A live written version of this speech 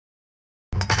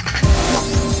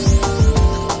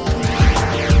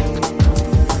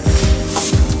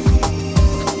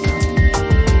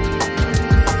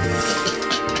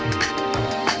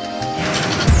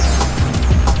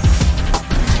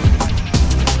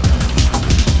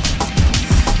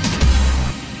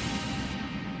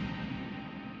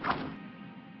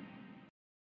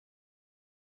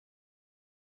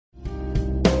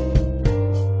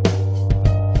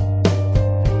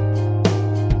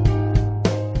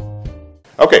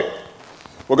Okay,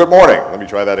 well, good morning. Let me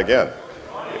try that again.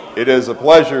 It is a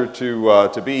pleasure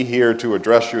to be here to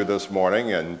address you this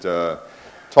morning and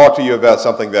talk to you about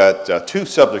something that, two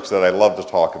subjects that I love to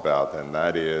talk about, and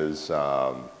that is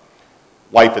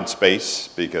life in space,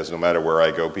 because no matter where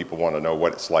I go, people want to know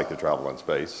what it's like to travel in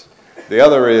space. The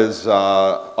other is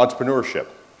entrepreneurship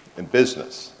and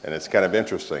business, and it's kind of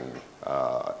interesting.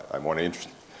 I want to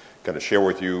kind of share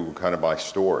with you kind of my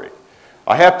story.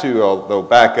 I have to, though,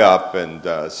 back up and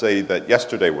say that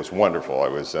yesterday was wonderful. I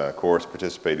was, of course,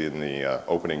 participating in the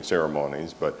opening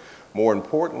ceremonies, but more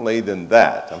importantly than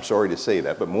that, I'm sorry to say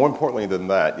that, but more importantly than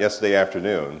that, yesterday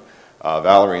afternoon,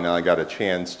 Valerie and I got a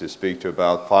chance to speak to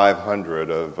about 500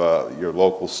 of your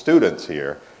local students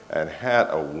here and had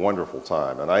a wonderful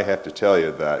time. And I have to tell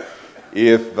you that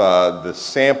if the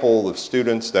sample of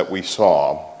students that we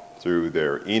saw through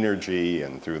their energy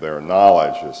and through their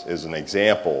knowledge is an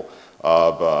example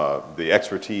of the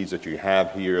expertise that you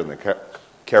have here in the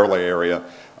Kerala area,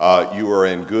 you are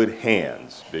in good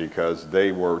hands because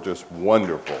they were just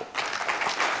wonderful.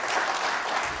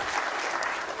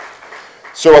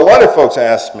 So a lot of folks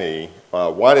ask me,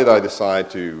 why did I decide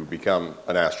to become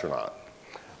an astronaut?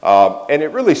 And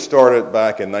it really started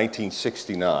back in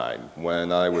 1969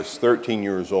 when I was 13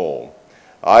 years old.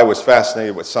 I was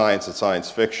fascinated with science and science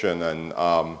fiction,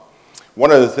 and one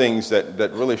of the things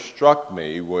that really struck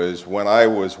me was when I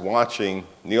was watching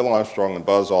Neil Armstrong and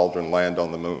Buzz Aldrin land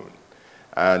on the moon.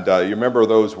 And you remember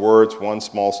those words, one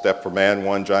small step for man,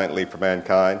 one giant leap for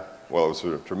mankind? Well, it was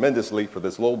a tremendous leap for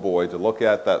this little boy to look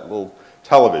at that little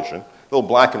television, little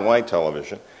black and white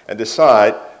television, and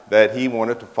decide that he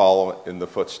wanted to follow in the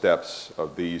footsteps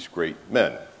of these great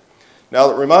men. Now,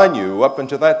 to remind you, up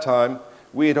until that time,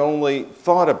 we had only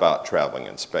thought about traveling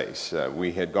in space.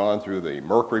 We had gone through the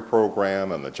Mercury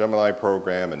program and the Gemini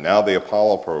program and now the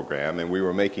Apollo program, and we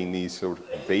were making these sort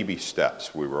of baby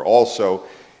steps. We were also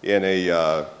in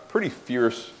a pretty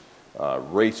fierce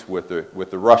race with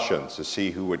the Russians to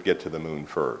see who would get to the moon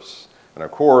first. And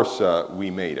of course, we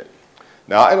made it.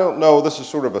 Now, I don't know, this is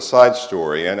sort of a side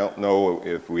story. I don't know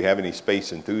if we have any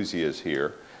space enthusiasts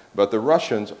here, but the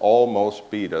Russians almost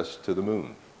beat us to the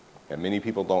moon. And many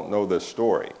people don't know this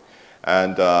story.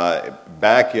 And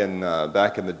back in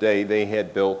the day, they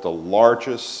had built the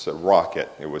largest rocket.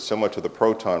 It was similar to the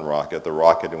Proton rocket, the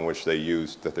rocket in which they're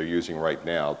using right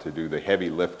now to do the heavy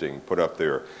lifting, put up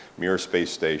their Mir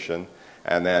space station.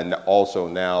 And then also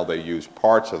now they use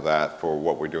parts of that for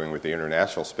what we're doing with the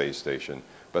International Space Station.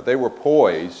 But they were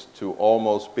poised to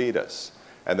almost beat us.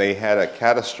 And they had a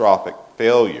catastrophic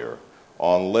failure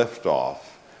on liftoff,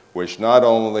 which not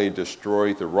only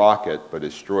destroyed the rocket, but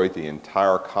destroyed the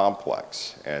entire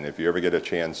complex. And if you ever get a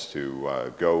chance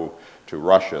to go to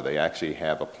Russia, they actually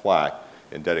have a plaque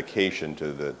in dedication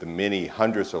to the many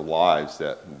hundreds of lives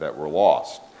that were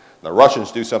lost. The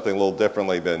Russians do something a little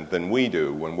differently than we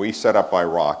do. When we set up our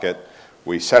rocket,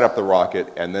 we set up the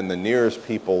rocket, and then the nearest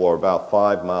people are about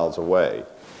 5 miles away.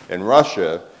 In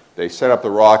Russia, they set up the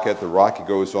rocket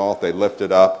goes off, they lift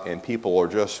it up, and people are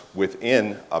just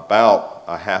within about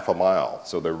a half a mile.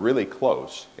 So they're really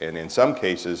close, and in some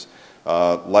cases,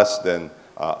 less than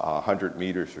 100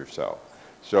 meters or so.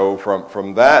 So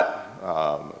from that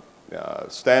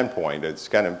standpoint, it's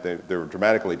kind of, they're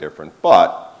dramatically different.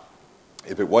 But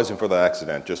if it wasn't for the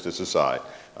accident, just as a side,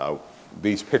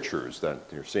 these pictures that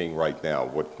you're seeing right now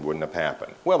wouldn't have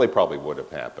happened. Well, they probably would have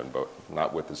happened, but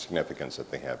not with the significance that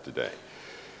they have today.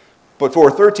 But for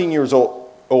a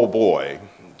 13-year-old boy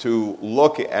to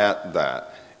look at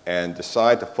that and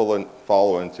decide to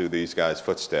follow into these guys'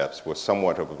 footsteps was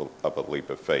somewhat of a leap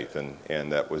of faith,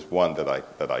 and that was one that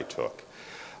I took.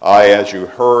 I, as you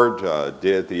heard,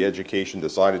 did the education,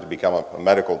 decided to become a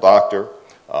medical doctor,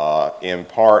 in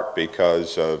part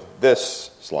because of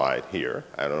this slide here.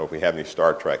 I don't know if we have any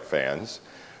Star Trek fans,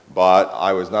 but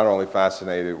I was not only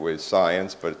fascinated with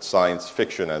science, but science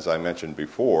fiction, as I mentioned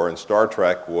before, and Star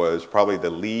Trek was probably the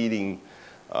leading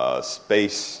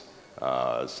space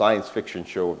science fiction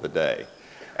show of the day.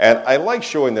 And I like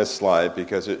showing this slide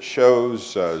because it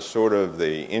shows sort of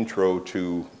the intro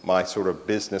to my sort of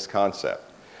business concept.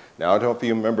 Now, I don't know if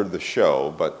you remember the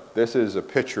show, but this is a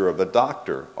picture of the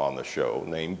doctor on the show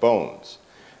named Bones.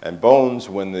 And Bones,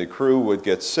 when the crew would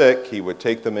get sick, he would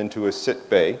take them into a sick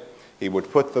bay. He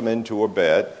would put them into a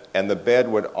bed, and the bed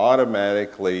would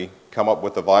automatically come up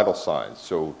with the vital signs.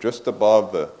 So just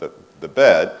above the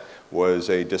bed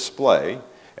was a display,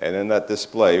 and in that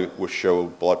display would show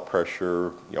blood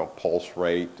pressure, pulse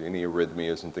rate, any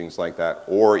arrhythmias and things like that,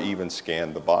 or even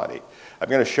scan the body. I'm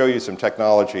going to show you some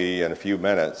technology in a few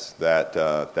minutes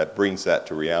that brings that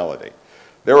to reality.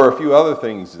 There were a few other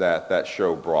things that that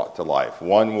show brought to life.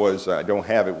 One was, I don't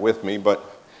have it with me, but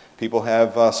people have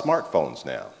smartphones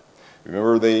now.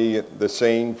 Remember the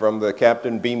scene from the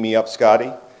Captain Beam Me Up,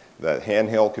 Scotty? That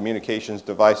handheld communications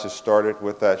devices started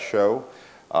with that show.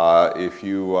 If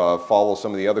you follow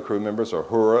some of the other crew members,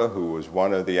 Uhura, who was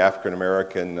one of the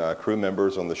African-American crew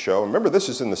members on the show. Remember, this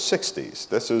is in the 60s.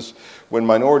 This is when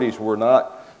minorities were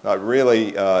not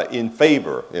really in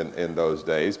favor in those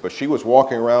days, but she was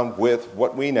walking around with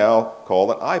what we now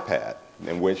call an iPad,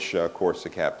 in which, of course, the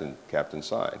captain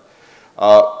signed.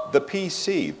 The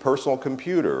PC, personal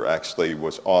computer, actually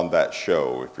was on that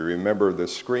show, if you remember the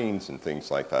screens and things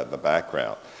like that in the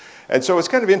background. And so it's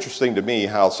kind of interesting to me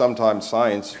how sometimes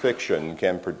science fiction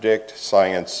can predict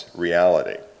science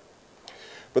reality.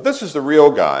 But this is the real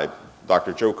guy,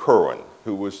 Dr. Joe Kerwin,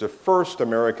 who was the first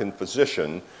American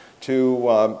physician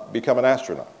to become an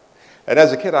astronaut. And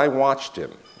as a kid, I watched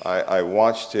him. I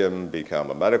watched him become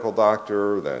a medical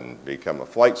doctor, then become a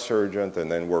flight surgeon,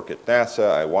 and then work at NASA.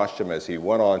 I watched him as he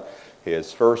went on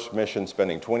his first mission,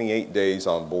 spending 28 days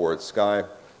on board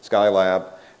Skylab,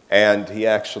 and he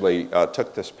actually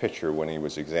took this picture when he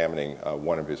was examining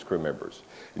one of his crew members.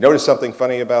 You notice something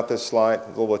funny about this slide? A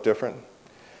little bit different.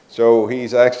 So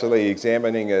he's actually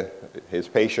examining his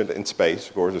patient in space.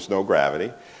 Of course, there's no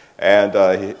gravity. And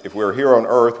if we were here on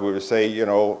Earth, we would say,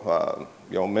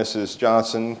 Mrs.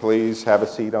 Johnson, please have a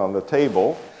seat on the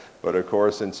table. But of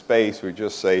course, in space, we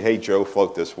just say, hey, Joe,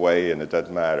 float this way, and it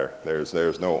doesn't matter.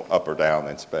 There's no up or down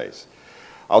in space.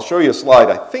 I'll show you a slide.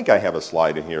 I think I have a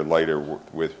slide in here later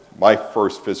with my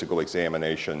first physical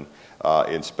examination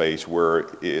in space, where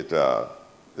the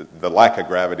lack of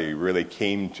gravity really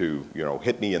came to,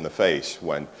 hit me in the face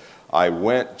when I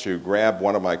went to grab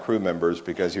one of my crew members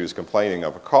because he was complaining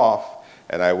of a cough,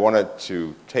 and I wanted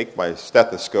to take my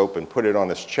stethoscope and put it on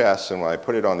his chest, and when I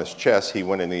put it on his chest, he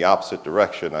went in the opposite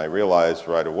direction. I realized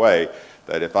right away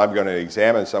that if I'm going to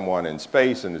examine someone in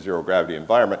space in a zero-gravity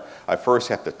environment, I first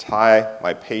have to tie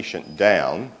my patient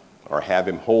down or have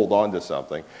him hold on to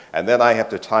something, and then I have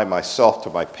to tie myself to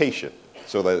my patient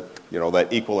so that,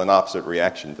 that equal and opposite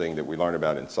reaction thing that we learn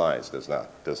about in science does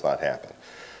not happen.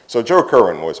 So Joe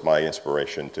Kerwin was my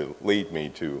inspiration to lead me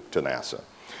to NASA.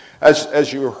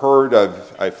 As you heard,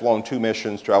 I've flown 2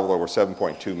 missions, traveled over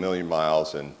 7.2 million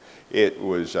miles, and it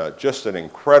was just an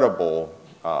incredible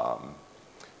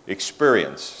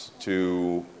experience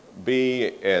to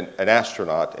be an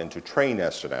astronaut and to train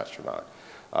as an astronaut.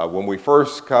 When we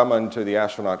first come into the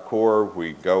astronaut corps,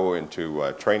 we go into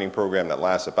a training program that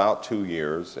lasts about 2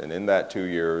 years, and in that 2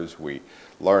 years, we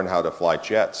learn how to fly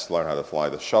jets, learn how to fly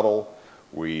the shuttle.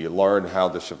 We learn how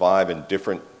to survive in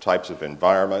different types of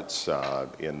environments,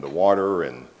 in the water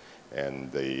and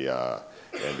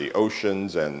the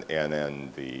oceans and in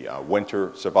the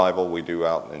winter survival we do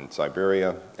out in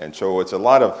Siberia. And so it's a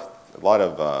lot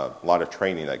of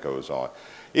training that goes on.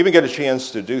 Even get a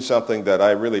chance to do something that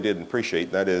I really didn't appreciate,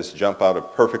 and that is jump out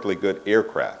of perfectly good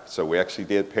aircraft. So we actually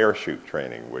did parachute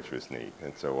training, which was neat.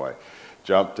 And so I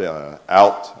jumped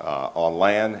out on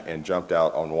land and jumped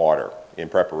out on water in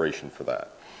preparation for that.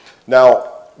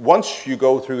 Now, once you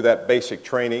go through that basic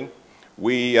training,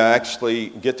 we actually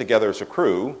get together as a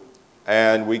crew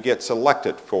and we get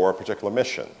selected for a particular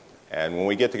mission. And when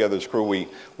we get together as a crew,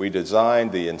 we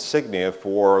design the insignia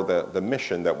for the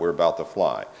mission that we're about to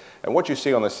fly. And what you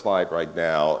see on this slide right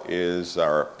now is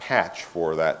our patch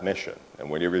for that mission. And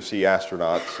whenever you see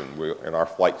astronauts in our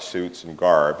flight suits and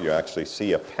garb, you actually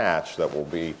see a patch that will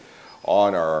be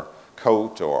on our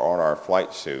coat or on our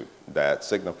flight suit that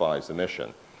signifies the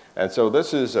mission. And so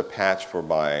this is a patch for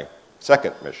my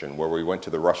second mission where we went to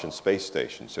the Russian space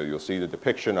station. So you'll see the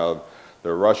depiction of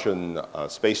the Russian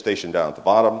space station down at the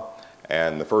bottom,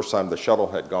 and the first time the shuttle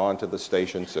had gone to the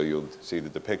station, so you'll see the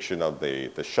depiction of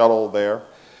the shuttle there.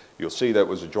 You'll see that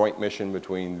was a joint mission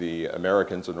between the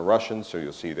Americans and the Russians, so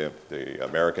you'll see the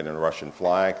American and Russian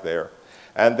flag there.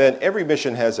 And then every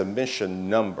mission has a mission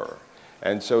number.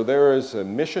 And so there is a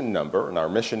mission number, and our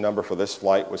mission number for this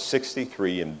flight was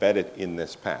 63 embedded in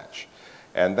this patch.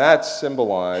 And that's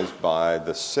symbolized by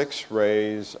the 6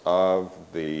 rays of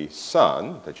the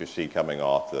sun that you see coming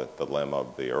off the limb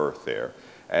of the Earth there,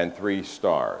 and 3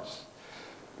 stars.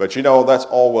 But that's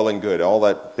all well and good. All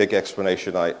that big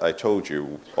explanation I told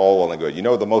you, all well and good.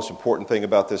 The most important thing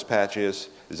about this patch is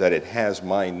that it has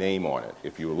my name on it.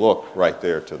 If you look right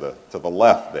there to the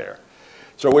left there.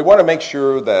 So we want to make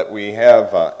sure that we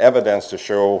have evidence to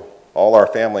show all our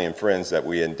family and friends that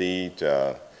we indeed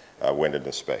went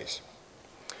into space.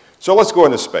 So let's go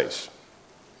into space.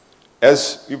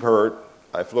 As you've heard,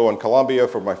 I flew in Columbia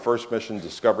for my first mission,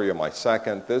 Discovery on my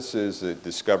second. This is a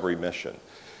Discovery mission.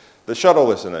 The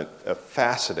shuttle is a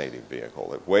fascinating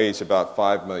vehicle. It weighs about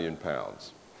 5 million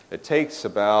pounds. It takes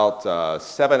about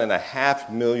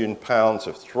 7.5 million pounds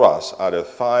of thrust out of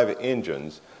 5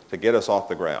 engines to get us off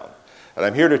the ground. And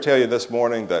I'm here to tell you this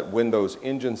morning that when those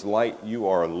engines light, you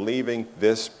are leaving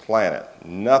this planet.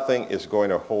 Nothing is going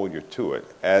to hold you to it.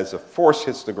 As the force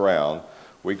hits the ground,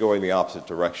 we go in the opposite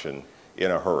direction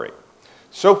in a hurry.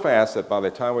 So fast that by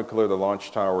the time we clear the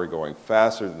launch tower, we're going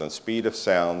faster than the speed of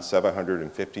sound,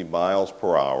 750 miles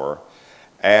per hour.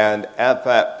 And at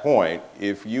that point,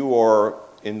 if you are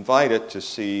invited to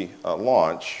see a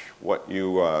launch,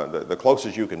 the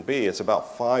closest you can be, it's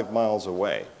about 5 miles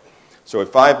away. So at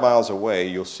 5 miles away,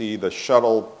 you'll see the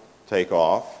shuttle take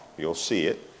off. You'll see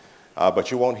it,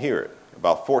 but you won't hear it.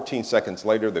 About 14 seconds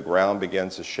later, the ground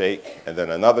begins to shake, and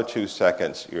then another 2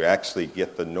 seconds, you actually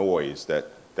get the noise that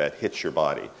hits your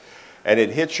body. And it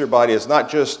hits your body as not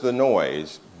just the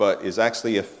noise, but is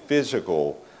actually a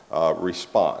physical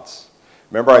response.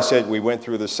 Remember I said we went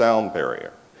through the sound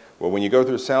barrier. Well, when you go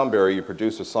through the sound barrier, you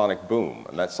produce a sonic boom,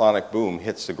 and that sonic boom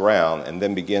hits the ground and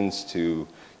then begins to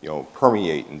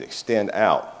permeate and extend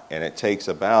out. And it takes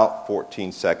about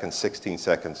 14 seconds, 16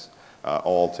 seconds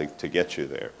all to get you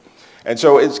there. And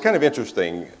so it's kind of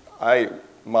interesting.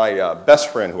 My best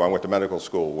friend, who I went to medical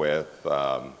school with,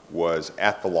 was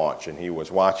at the launch, and he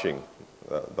was watching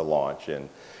the launch. And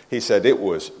he said it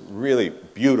was really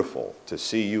beautiful to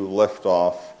see you lift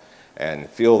off and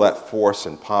feel that force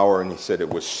and power. And he said it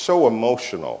was so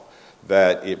emotional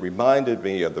that it reminded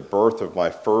me of the birth of my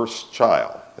first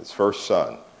child, his first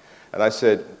son. And I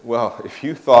said, well, if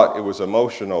you thought it was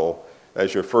emotional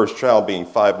as your first child being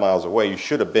 5 miles away, you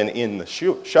should have been in the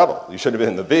shuttle. You should have been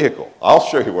in the vehicle. I'll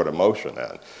show you what emotion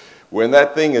is. When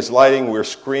that thing is lighting, we're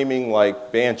screaming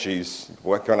like banshees.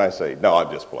 What can I say? No,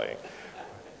 I'm just playing.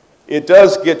 It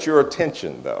does get your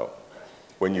attention, though,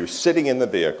 when you're sitting in the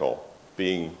vehicle,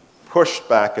 being pushed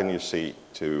back in your seat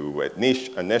to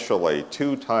initially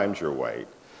 2 times your weight,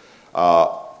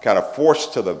 kind of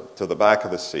forced to the back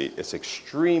of the seat. It's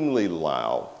extremely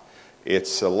loud.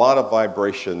 It's a lot of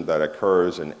vibration that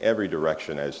occurs in every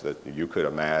direction as that you could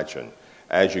imagine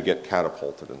as you get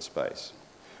catapulted in space.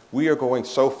 We are going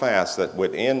so fast that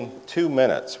within 2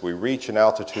 minutes, we reach an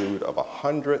altitude of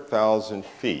 100,000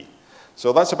 feet.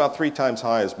 So that's about 3 times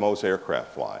high as most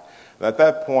aircraft fly. And at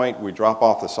that point, we drop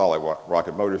off the solid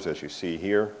rocket motors, as you see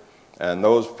here, and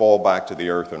those fall back to the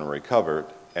Earth and are recovered.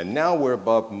 And now we're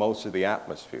above most of the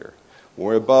atmosphere. When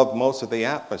we're above most of the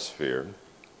atmosphere,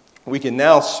 we can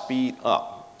now speed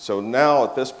up. So now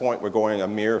at this point, we're going a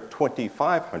mere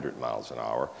 2,500 miles an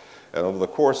hour. And over the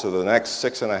course of the next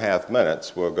 6.5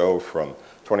 minutes, we'll go from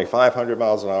 2,500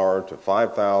 miles an hour to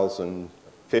 5,000,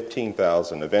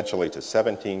 15,000, eventually to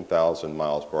 17,000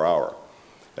 miles per hour.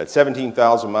 At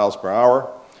 17,000 miles per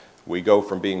hour, we go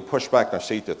from being pushed back in our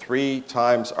seat to 3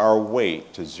 times our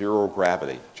weight to 0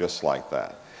 gravity, just like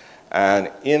that.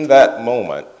 And in that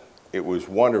moment, it was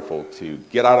wonderful to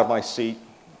get out of my seat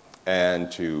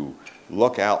and to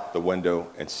look out the window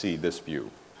and see this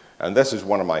view. And this is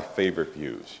one of my favorite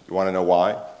views. You want to know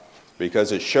why?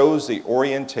 Because it shows the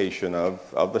orientation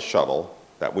of the shuttle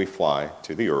that we fly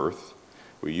to the Earth.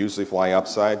 We usually fly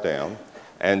upside down,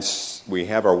 and we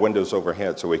have our windows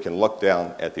overhead so we can look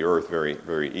down at the Earth very,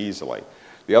 very easily.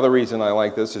 The other reason I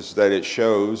like this is that it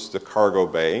shows the cargo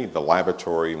bay, the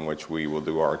laboratory in which we will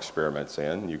do our experiments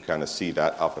in. You kind of see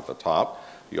that up at the top.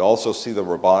 You also see the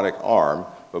robotic arm,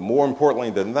 but more importantly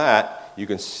than that, you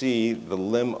can see the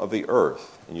limb of the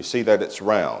Earth, and you see that it's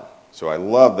round. So I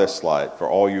love this slide for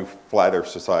all you Flat Earth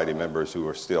Society members who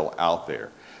are still out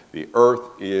there. The Earth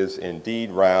is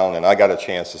indeed round, and I got a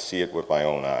chance to see it with my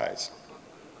own eyes.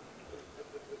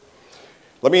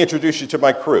 Let me introduce you to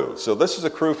my crew. So this is a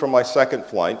crew from my second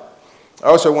flight. I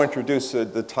also want to introduce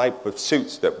the type of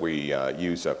suits that we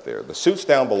use up there. The suits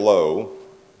down below,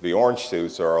 the orange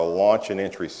suits, are our launch and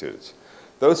entry suits.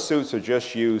 Those suits are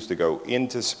just used to go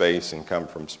into space and come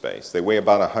from space. They weigh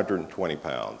about 120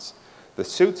 pounds. The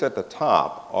suits at the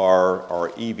top are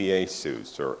our EVA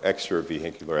suits, or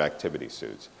extravehicular activity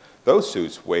suits. Those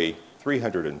suits weigh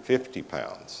 350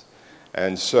 pounds.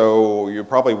 And so you're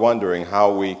probably wondering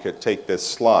how we could take this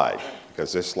slide,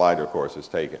 because this slide, of course, is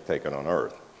taken on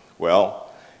Earth.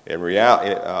 Well, in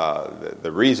reality,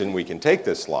 the reason we can take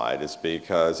this slide is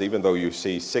because even though you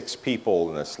see 6 people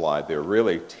in this slide, there are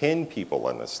really 10 people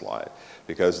in this slide,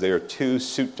 because there are 2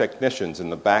 suit technicians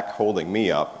in the back holding me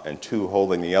up and 2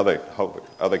 holding the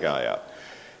other guy up.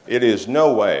 It is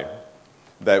no way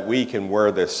that we can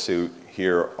wear this suit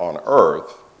here on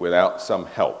Earth without some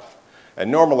help. And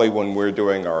normally when we're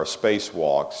doing our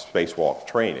spacewalk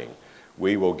training,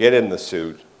 we will get in the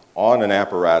suit, on an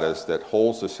apparatus that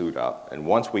holds the suit up. And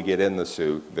once we get in the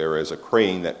suit, there is a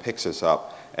crane that picks us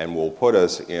up and will put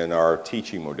us in our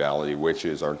teaching modality, which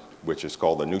is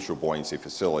called the neutral buoyancy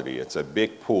facility. It's a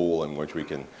big pool in which we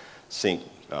can sink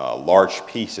large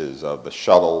pieces of the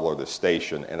shuttle or the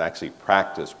station and actually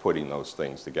practice putting those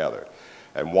things together.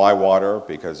 And why water?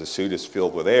 Because the suit is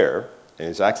filled with air, and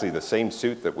it's actually the same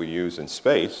suit that we use in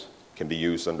space, can be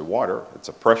used underwater. It's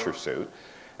a pressure suit.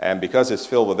 And because it's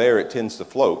filled with air, it tends to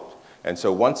float. And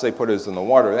so once they put us in the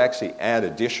water, they actually add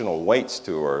additional weights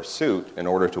to our suit in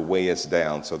order to weigh us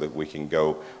down so that we can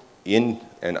go in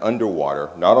and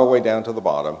underwater, not all the way down to the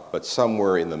bottom, but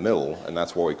somewhere in the middle, and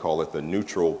that's why we call it the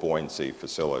neutral buoyancy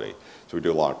facility. So we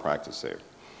do a lot of practice there.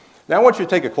 Now I want you to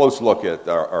take a close look at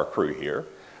our crew here.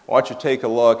 I want you to take a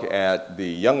look at the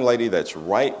young lady that's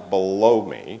right below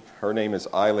me. Her name is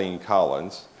Eileen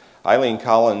Collins. Eileen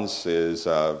Collins is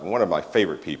one of my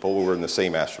favorite people. We were in the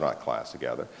same astronaut class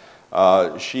together.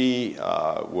 She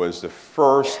was the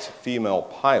first female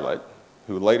pilot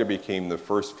who later became the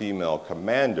first female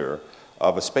commander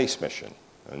of a space mission,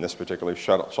 in this particular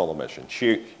shuttle mission.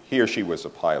 He or she was a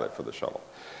pilot for the shuttle.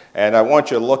 And I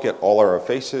want you to look at all of our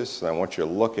faces, and I want you to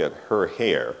look at her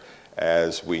hair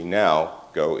as we now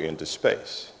go into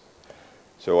space.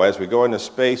 So as we go into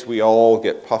space, we all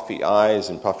get puffy eyes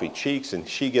and puffy cheeks, and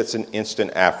she gets an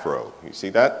instant afro. You see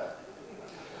that?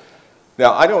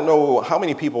 Now, I don't know how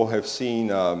many people have seen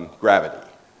Gravity.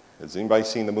 Has anybody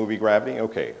seen the movie Gravity?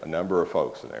 Okay, a number of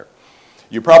folks in there.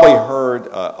 You probably heard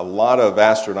a lot of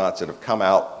astronauts that have come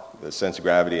out the sense of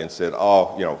gravity and said,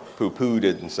 oh, poo-pooed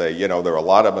it and say, there are a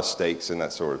lot of mistakes and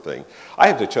that sort of thing. I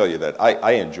have to tell you that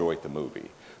I enjoyed the movie,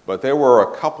 but there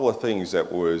were a couple of things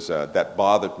that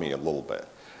bothered me a little bit.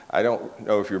 I don't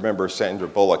know if you remember, Sandra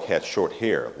Bullock had short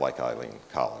hair like Eileen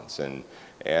Collins,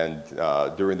 and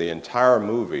during the entire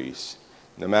movies,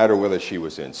 no matter whether she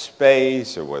was in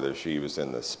space or whether she was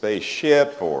in the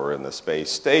spaceship or in the space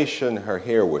station, her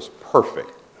hair was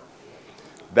perfect.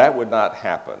 That would not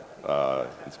happen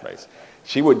in space.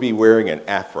 She would be wearing an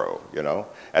afro,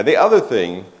 And the other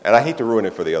thing, and I hate to ruin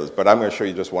it for the others, but I'm going to show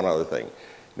you just one other thing.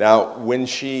 Now, when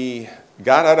she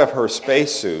got out of her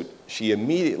spacesuit, she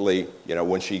immediately,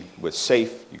 when she was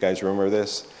safe, you guys remember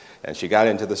this? And she got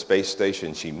into the space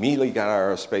station, she immediately got out of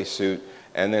her spacesuit,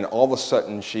 and then all of a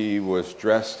sudden she was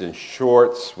dressed in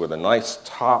shorts with a nice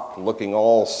top, looking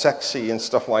all sexy and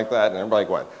stuff like that, and everybody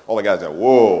went, all the guys went,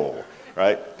 whoa,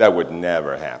 right? That would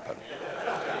never happen.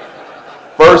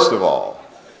 First of all,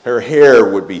 her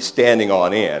hair would be standing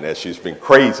on end, as she's been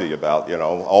crazy about,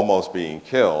 almost being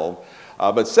killed.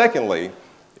 But secondly,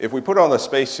 if we put on a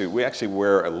spacesuit, we actually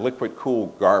wear a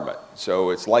liquid-cooled garment. So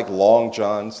it's like long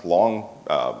johns, long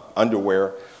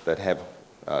underwear that have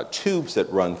tubes that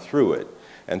run through it.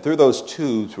 And through those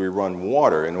tubes, we run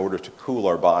water in order to cool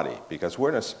our body, because we're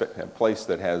in a place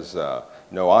that has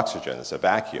no oxygen. It's a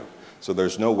vacuum. So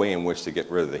there's no way in which to get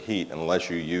rid of the heat unless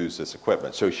you use this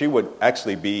equipment. So she would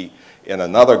actually be in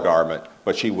another garment,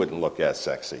 but she wouldn't look as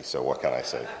sexy. So what can I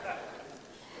say?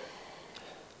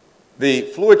 The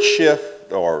fluid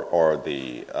shift or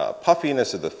the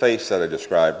puffiness of the face that I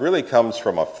described really comes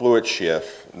from a fluid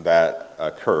shift that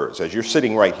occurs. As you're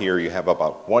sitting right here, you have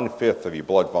about 1/5 of your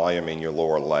blood volume in your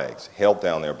lower legs, held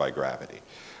down there by gravity.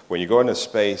 When you go into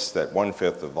space, that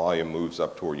 1/5 of the volume moves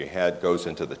up toward your head, goes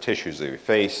into the tissues of your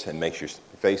face, and makes your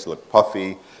face look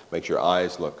puffy, makes your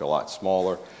eyes look a lot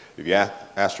smaller. If you ask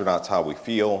astronauts how we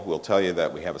feel, we'll tell you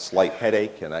that we have a slight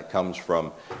headache, and that comes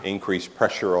from increased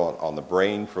pressure on the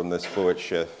brain from this fluid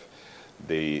shift.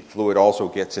 The fluid also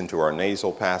gets into our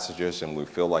nasal passages, and we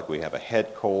feel like we have a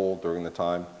head cold during the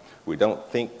time. We don't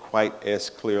think quite as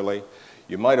clearly.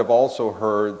 You might have also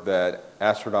heard that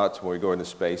astronauts, when we go into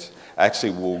space,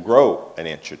 actually will grow an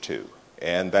inch or two,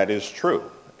 and that is true.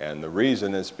 And the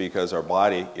reason is because our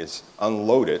body is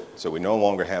unloaded, so we no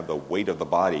longer have the weight of the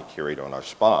body carried on our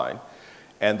spine,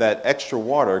 and that extra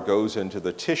water goes into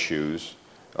the tissues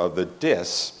of the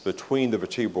discs between the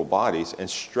vertebral bodies and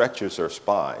stretches our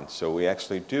spine, so we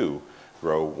actually do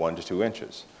grow 1 to 2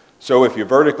 inches. So if you're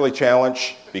vertically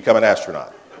challenged, become an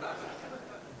astronaut.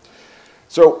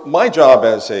 So my job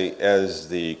as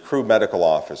the crew medical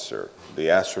officer, the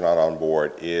astronaut on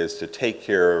board, is to take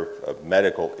care of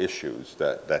medical issues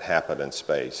that happen in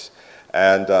space.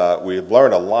 And we've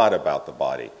learned a lot about the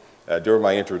body. During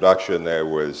my introduction, there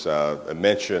was a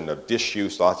mention of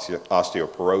disuse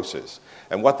osteoporosis.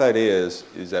 And what that is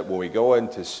that when we go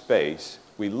into space,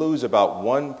 we lose about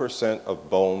 1% of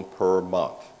bone per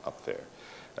month up there.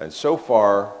 And so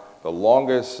far, the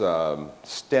longest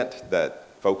stint that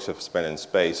folks have spent in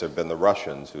space have been the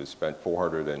Russians, who spent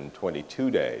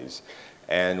 422 days.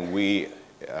 And we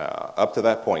up to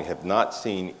that point, have not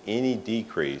seen any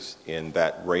decrease in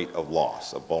that rate of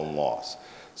loss, of bone loss.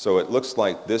 So it looks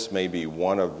like this may be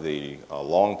one of the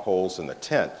long poles in the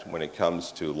tent when it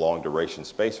comes to long-duration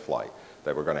space flight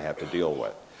that we're going to have to deal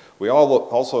with. We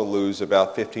also lose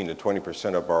about 15 to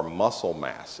 20% of our muscle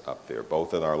mass up there,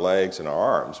 both in our legs and our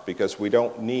arms, because we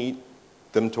don't need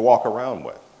them to walk around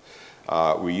with.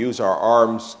 We use our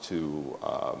arms to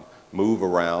move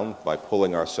around by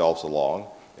pulling ourselves along.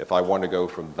 If I want to go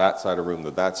from that side of the room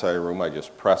to that side of the room, I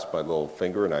just press my little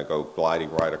finger and I go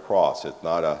gliding right across. It's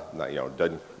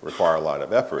doesn't require a lot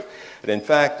of effort. And in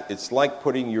fact, it's like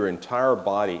putting your entire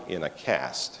body in a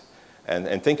cast.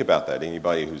 And think about that,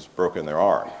 anybody who's broken their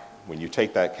arm. When you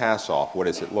take that cast off, what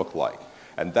does it look like?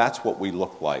 And that's what we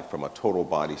look like from a total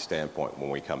body standpoint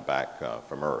when we come back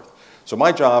from Earth. So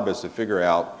my job is to figure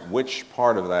out which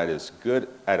part of that is good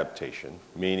adaptation,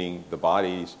 meaning the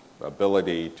body's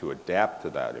ability to adapt to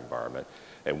that environment,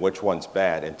 and which one's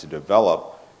bad, and to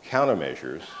develop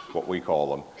countermeasures, what we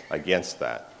call them, against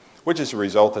that, which has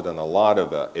resulted in a lot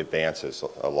of advances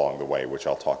along the way, which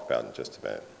I'll talk about in just a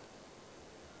minute.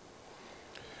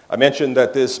 I mentioned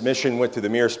that this mission went to the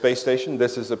Mir space station.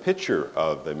 This is a picture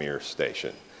of the Mir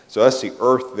station. So that's the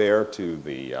Earth there to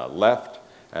the left,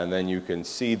 and then you can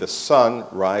see the sun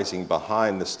rising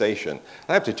behind the station.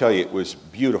 I have to tell you, it was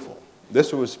beautiful.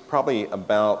 This was probably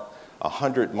about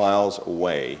 100 miles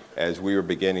away as we were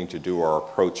beginning to do our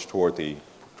approach toward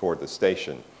the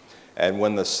station. And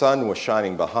when the sun was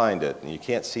shining behind it, and you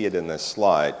can't see it in this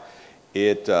slide,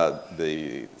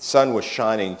 the sun was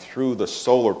shining through the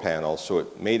solar panels, so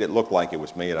it made it look like it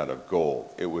was made out of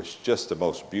gold. It was just the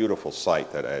most beautiful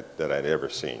sight that I'd ever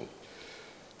seen.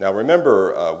 Now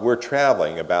remember, we're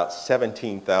traveling about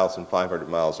 17,500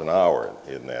 miles an hour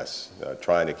in this,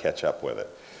 trying to catch up with it.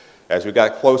 As we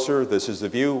got closer, this is the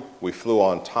view. We flew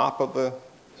on top of the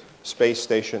space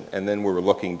station, and then we were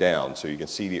looking down, so you can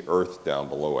see the Earth down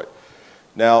below it.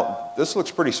 Now, this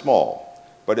looks pretty small,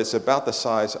 but it's about the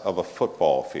size of a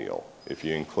football field if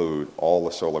you include all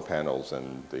the solar panels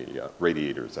and the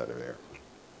radiators that are there.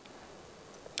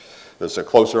 There's a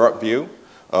closer up view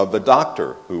of the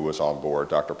doctor who was on board,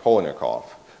 Dr. Polonikoff,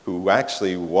 who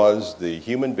actually was the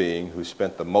human being who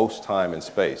spent the most time in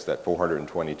space, that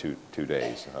 422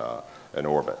 days in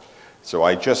orbit. So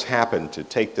I just happened to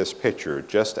take this picture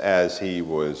just as he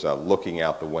was looking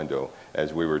out the window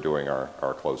as we were doing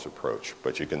our close approach.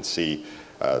 But you can see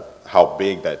how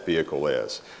big that vehicle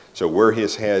is. So where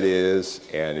his head is,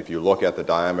 and if you look at the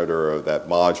diameter of that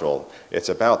module, it's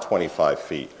about 25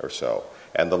 feet or so.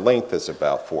 And the length is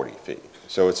about 40 feet.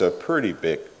 So it's a pretty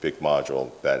big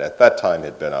module that at that time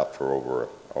had been up for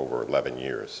over 11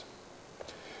 years.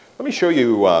 Let me show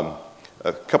you a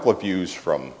couple of views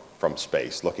from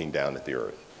space, looking down at the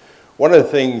Earth. One of the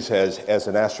things as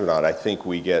an astronaut I think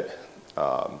we get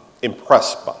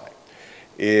impressed by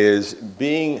is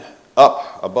being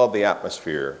up above the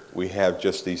atmosphere. We have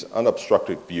just these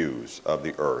unobstructed views of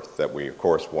the Earth that we of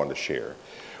course want to share.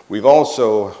 We've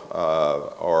also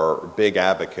are big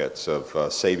advocates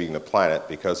of saving the planet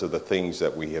because of the things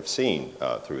that we have seen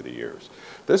through the years.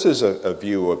 This is a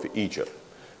view of Egypt.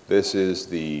 This is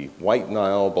the White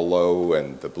Nile below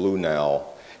and the Blue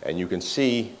Nile. And you can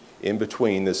see in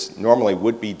between, this normally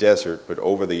would be desert, but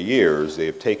over the years they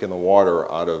have taken the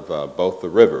water out of both the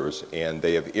rivers and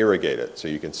they have irrigated. So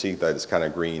you can see that it's kind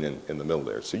of green in the middle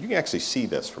there. So you can actually see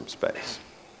this from space.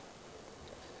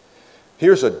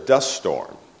 Here's a dust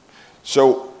storm.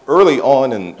 So early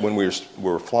on when we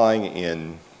were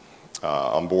flying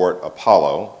on board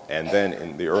Apollo, and then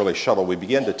in the early shuttle, we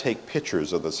began to take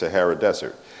pictures of the Sahara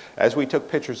Desert. As we took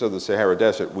pictures of the Sahara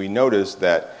Desert, we noticed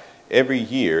that every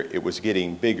year it was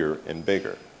getting bigger and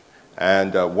bigger.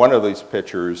 And one of these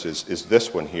pictures is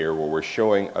this one here, where we're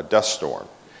showing a dust storm.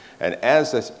 And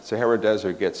as the Sahara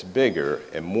Desert gets bigger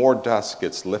and more dust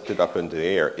gets lifted up into the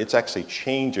air, it's actually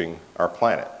changing our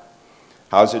planet.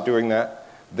 How is it doing that?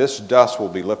 This dust will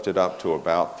be lifted up to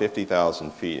about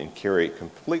 50,000 feet and carried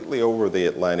completely over the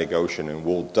Atlantic Ocean and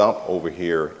will dump over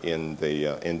here in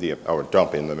dump in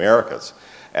the Americas.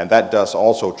 And that dust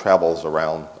also travels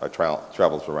around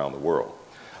the world.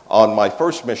 On my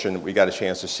first mission, we got a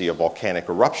chance to see a volcanic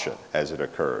eruption as it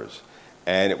occurs.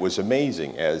 And it was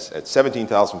amazing. At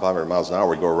 17,500 miles an hour,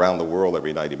 we go around the world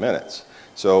every 90 minutes.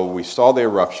 So we saw the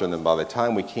eruption, and by the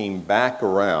time we came back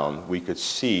around, we could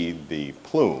see the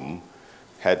plume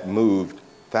had moved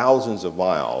thousands of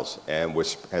miles and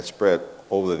had spread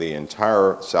over the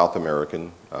entire South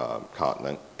American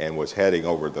continent and was heading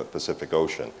over the Pacific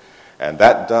Ocean. And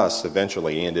that dust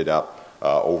eventually ended up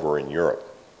over in Europe.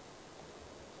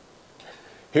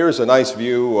 Here's a nice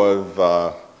view of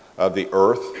the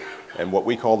Earth and what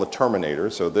we call the terminator.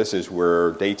 So this is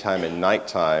where daytime and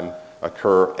nighttime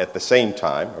occur at the same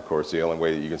time. Of course, the only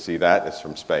way that you can see that is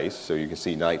from space. So you can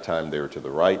see nighttime there to the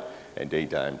right and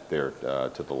daytime there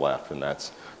to the left. And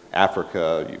that's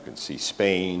Africa. You can see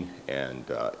Spain and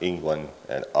England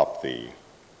and up the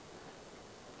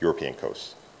European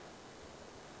coast.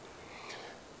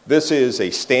 This is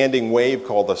a standing wave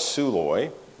called the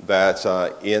Suloi that's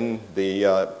in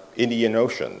the Indian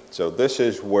Ocean. So this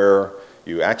is where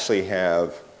you actually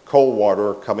have cold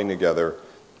water coming together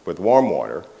with warm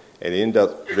water and end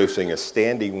up producing a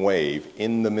standing wave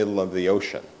in the middle of the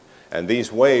ocean. And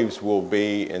these waves will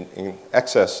be in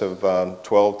excess of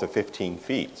 12 to 15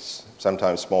 feet.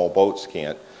 Sometimes small boats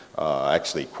can't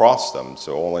actually cross them,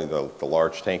 so only the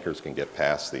large tankers can get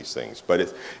past these things.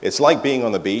 But it's like being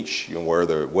on the beach, you know, where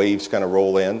the waves kind of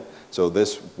roll in. So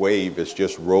this wave is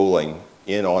just rolling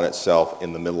in on itself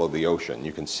in the middle of the ocean.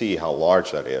 You can see how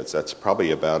large that is. That's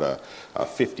probably about a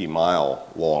 50-mile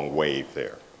long wave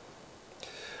there.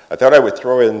 I thought I would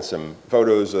throw in some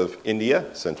photos of India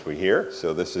since we're here.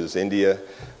 So this is India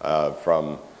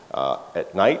from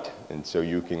at night, and so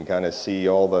you can kind of see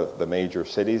all the major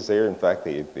cities there. In fact,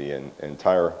 the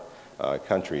entire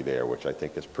country there, which I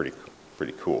think is pretty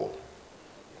cool.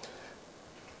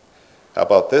 How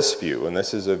about this view? And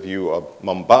this is a view of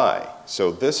Mumbai.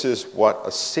 So this is what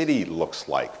a city looks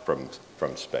like from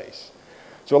space.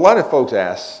 So a lot of folks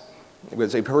ask,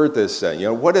 because they've heard this, you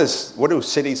know, what do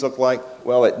cities look like?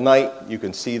 Well, at night you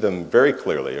can see them very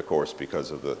clearly, of course,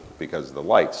 because of the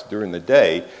lights. During the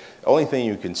day, the only thing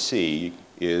you can see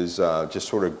is just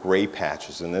sort of gray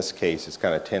patches. In this case, it's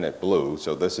kind of tinted blue.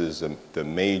 So this is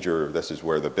this is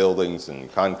where the buildings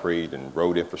and concrete and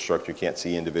road infrastructure, you can't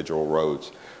see individual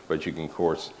roads, but you can, of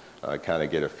course, kind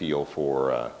of get a feel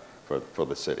for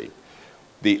the city.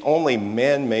 The only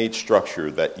man-made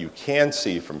structure that you can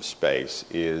see from space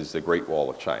is the Great Wall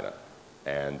of China.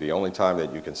 And the only time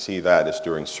that you can see that is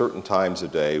during certain times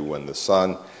of day when the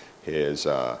sun is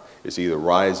either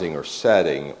rising or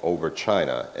setting over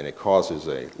China, and it causes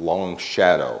a long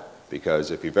shadow, because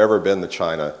if you've ever been to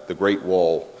China,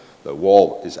 the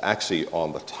wall is actually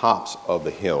on the tops of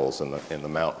the hills and the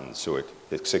mountains, so it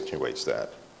accentuates that.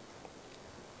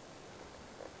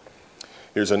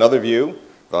 Here's another view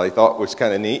that I thought was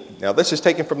kind of neat. Now this is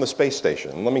taken from the space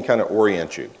station. Let me kind of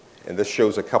orient you. And this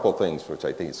shows a couple things which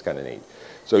I think is kind of neat.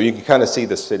 So you can kind of see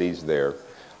the cities there.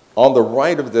 On the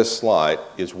right of this slide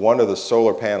is one of the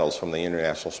solar panels from the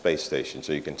International Space Station.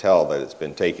 So you can tell that it's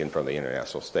been taken from the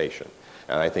International Station.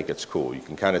 And I think it's cool. You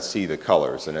can kind of see the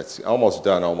colors, and it's almost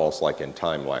done almost like in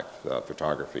time-lapse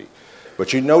photography.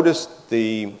 But you notice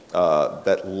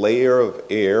that layer of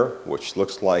air, which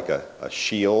looks like a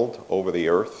shield over the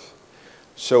Earth.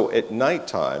 So at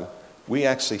nighttime, we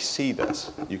actually see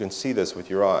this. You can see this with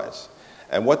your eyes.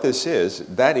 And what this is,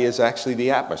 that is actually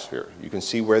the atmosphere. You can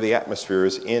see where the atmosphere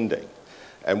is ending.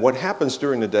 And what happens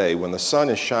during the day when the sun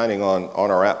is shining on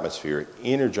our atmosphere, it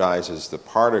energizes the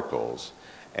particles.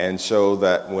 And so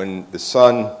that when the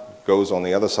sun goes on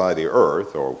the other side of the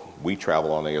Earth, or we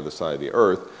travel on the other side of the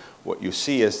Earth, what you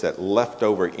see is that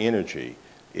leftover energy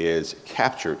is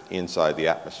captured inside the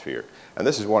atmosphere. And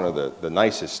this is one of the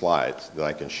nicest slides that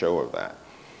I can show of that.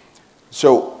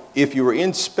 So if you were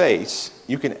in space,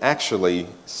 you can actually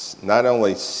not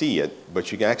only see it,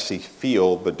 but you can actually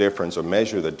feel the difference or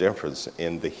measure the difference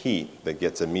in the heat that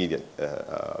gets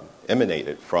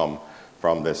emanated from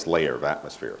this layer of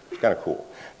atmosphere. It's kind of cool.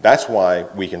 That's why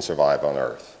we can survive on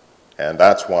Earth. And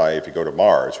that's why if you go to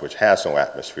Mars, which has no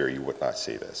atmosphere, you would not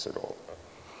see this at all.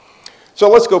 So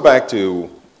let's go back to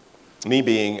me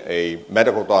being a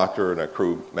medical doctor and a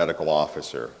crew medical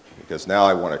officer, because now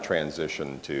I want to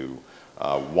transition to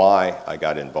why I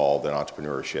got involved in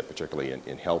entrepreneurship, particularly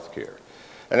in healthcare.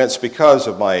 And it's because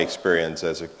of my experience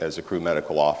as a crew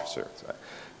medical officer.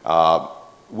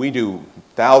 We do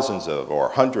thousands or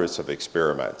hundreds of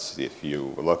experiments. If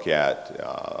you look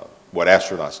at what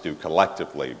astronauts do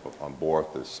collectively on board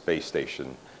the space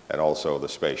station and also the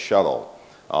space shuttle.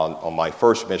 On my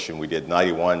first mission, we did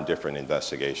 91 different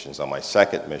investigations. On my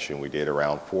second mission, we did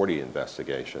around 40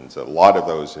 investigations. A lot of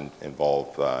those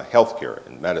involve healthcare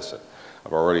and medicine.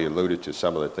 I've already alluded to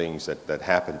some of the things that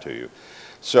happen to you.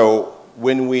 So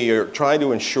when we are trying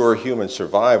to ensure human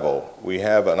survival, we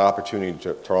have an opportunity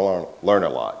to learn a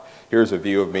lot. Here's a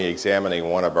view of me examining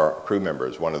one of our crew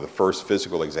members, one of the first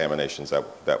physical examinations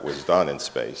that was done in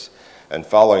space. And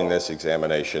following this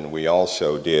examination, we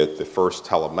also did the first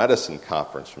telemedicine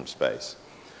conference from space.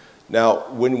 Now,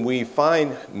 when we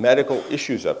find medical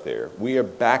issues up there, we are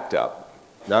backed up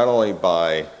not only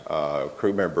by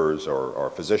crew members or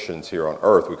physicians here on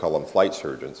Earth, we call them flight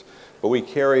surgeons, but we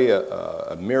carry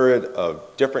a myriad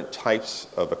of different types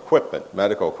of equipment,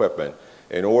 medical equipment,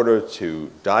 in order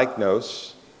to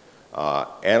diagnose,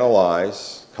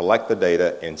 analyze, collect the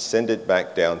data, and send it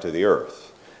back down to the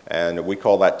Earth. And we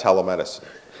call that telemedicine.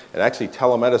 And actually,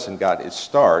 telemedicine got its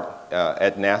start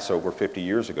at NASA over 50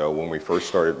 years ago when we first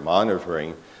started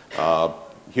monitoring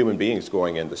human beings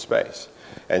going into space.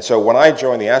 And so when I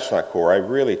joined the Astronaut Corps, I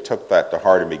really took that to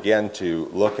heart and began to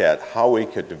look at how we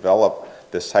could develop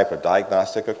this type of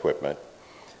diagnostic equipment,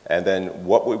 and then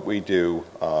what would we do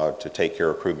to take care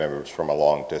of crew members from a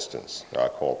long distance,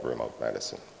 called remote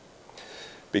medicine.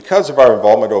 Because of our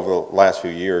involvement over the last few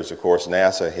years, of course,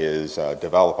 NASA has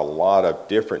developed a lot of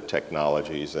different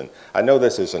technologies. And I know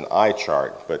this is an eye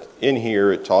chart, but in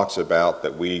here it talks about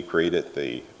that we created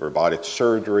the robotic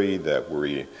surgery, that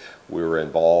we were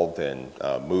involved in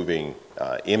moving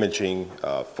imaging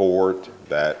forward,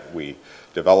 that we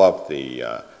developed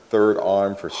the third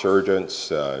arm for surgeons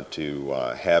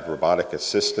to have robotic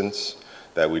assistance,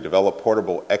 that we developed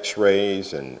portable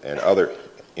x-rays and other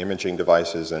imaging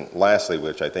devices, and lastly,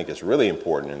 which I think is really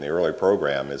important in the early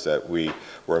program, is that we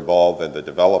were involved in the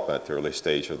development, the early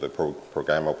stage of the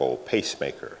programmable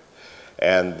pacemaker.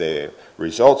 And the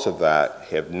results of that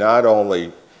have not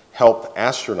only helped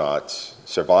astronauts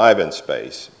survive in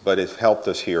space, but it's helped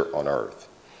us here on Earth.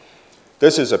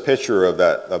 This is a picture of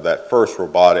that first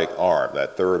robotic arm,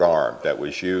 that third arm, that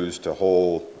was used to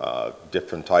hold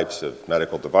different types of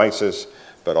medical devices,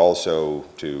 but also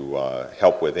to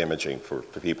help with imaging for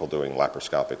people doing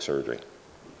laparoscopic surgery.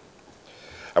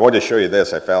 I wanted to show you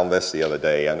this. I found this the other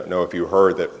day. I don't know if you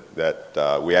heard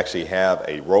that we actually have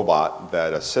a robot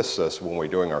that assists us when we're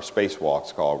doing our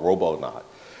spacewalks called Robonaut.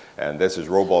 And this is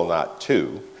Robonaut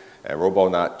 2. And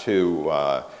Robonaut 2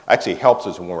 actually helps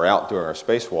us when we're out doing our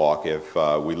spacewalk. If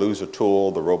we lose a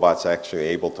tool, the robot's actually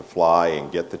able to fly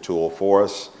and get the tool for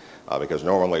us, because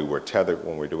normally we're tethered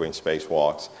when we're doing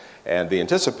spacewalks. And the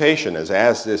anticipation is,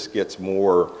 as this gets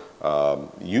more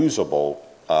usable,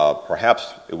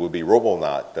 perhaps it will be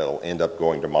Robonaut that'll end up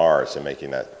going to Mars and making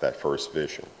that first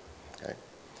vision. Okay.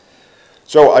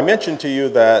 So I mentioned to you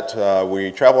that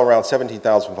we travel around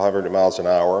 17,500 miles an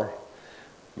hour,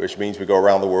 which means we go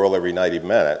around the world every 90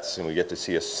 minutes, and we get to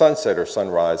see a sunset or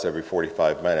sunrise every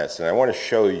 45 minutes. And I want to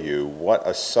show you what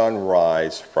a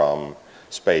sunrise from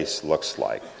space looks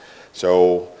like.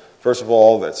 So first of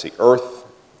all, that's the Earth.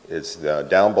 It's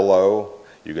down below.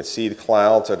 You can see the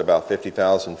clouds at about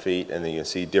 50,000 feet, and then you can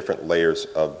see different layers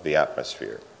of the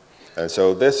atmosphere. And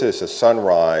so this is a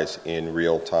sunrise in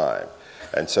real time.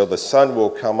 And so the sun will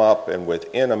come up, and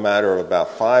within a matter of about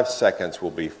 5 seconds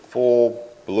will be full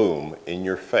bloom in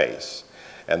your face.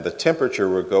 And the temperature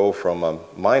will go from a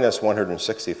minus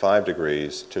 165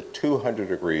 degrees to 200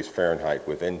 degrees Fahrenheit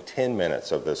within 10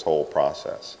 minutes of this whole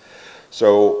process.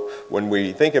 So when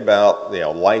we think about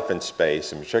life in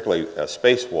space, and particularly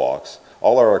spacewalks,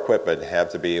 all our equipment have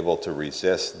to be able to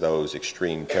resist those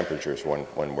extreme temperatures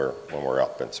when we're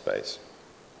up in space.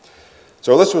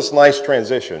 So this was a nice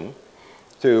transition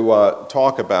to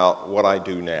talk about what I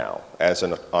do now as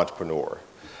an entrepreneur.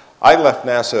 I left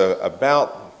NASA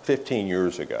about 15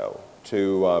 years ago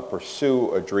to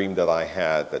pursue a dream that I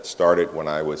had that started when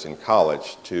I was in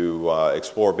college to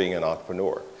explore being an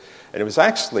entrepreneur. And it was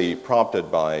actually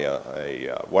prompted by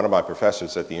one of my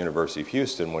professors at the University of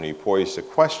Houston when he posed a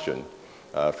question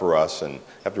for us. And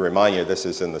I have to remind you, this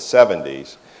is in the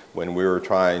 70s when we were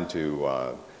trying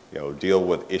to deal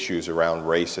with issues around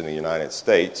race in the United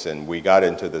States. And we got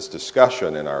into this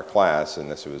discussion in our class, and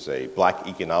this was a black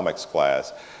economics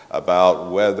class,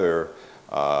 about whether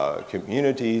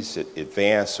communities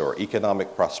advance or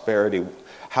economic prosperity.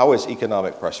 How is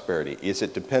economic prosperity? Is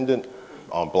it dependent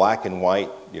on black and white?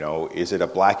 Is it a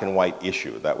black and white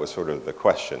issue? That was sort of the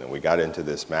question, and we got into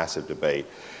this massive debate.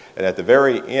 And at the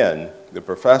very end, the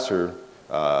professor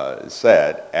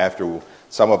said, after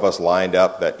some of us lined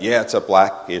up that, yeah, it's a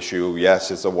black issue,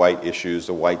 yes, it's a white issue,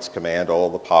 the whites command all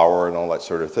the power and all that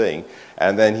sort of thing.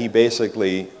 And then he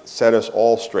basically set us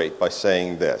all straight by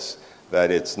saying this,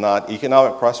 that it's not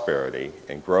economic prosperity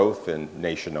and growth in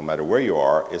nation, no matter where you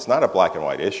are, it's not a black and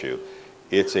white issue,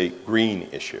 it's a green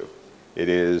issue. It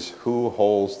is who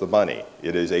holds the money.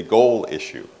 It is a goal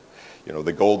issue.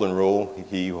 The golden rule,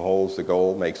 he who holds the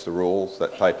goal makes the rules,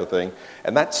 that type of thing.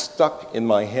 And that stuck in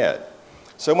my head.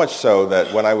 So much so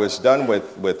that when I was done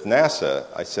with NASA,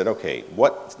 I said, okay,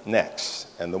 what next?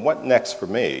 And the what next for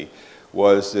me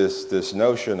was this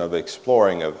notion of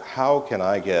exploring of how can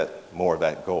I get more of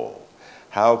that goal?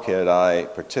 how could I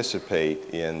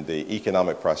participate in the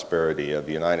economic prosperity of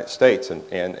the United States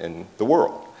and the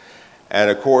world? And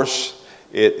of course,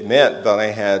 it meant that I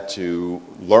had to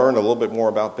learn a little bit more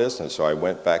about business. So I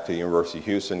went back to the University of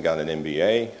Houston, got an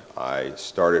MBA. I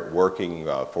started working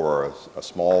for a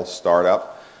small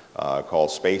startup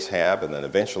called Space Hab, and then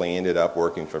eventually ended up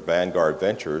working for Vanguard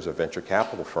Ventures, a venture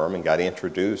capital firm, and got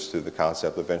introduced to the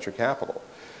concept of venture capital.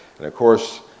 And of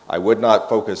course, I would not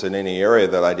focus in any area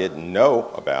that I didn't know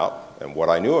about, and what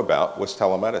I knew about was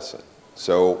telemedicine.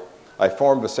 So I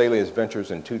formed Vesalius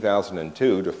Ventures in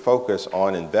 2002 to focus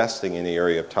on investing in the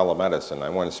area of telemedicine. I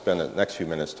want to spend the next few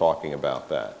minutes talking about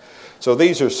that. So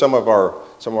these are some of our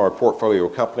portfolio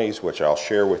companies, which I'll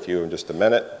share with you in just a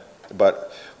minute.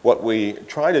 But what we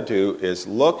try to do is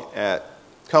look at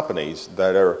companies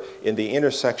that are in the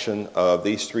intersection of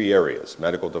these three areas: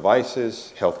 medical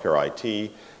devices, healthcare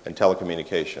IT, and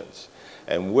telecommunications,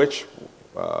 and which,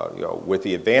 with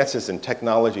the advances in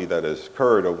technology that has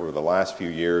occurred over the last few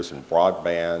years in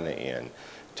broadband and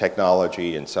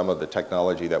technology and some of the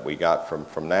technology that we got from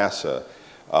NASA,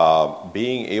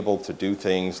 being able to do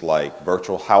things like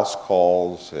virtual house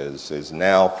calls is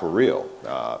now for real.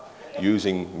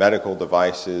 Using medical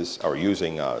devices or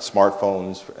using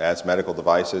smartphones as medical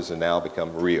devices has now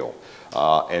become real.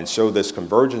 And so this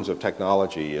convergence of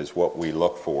technology is what we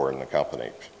look for in the company.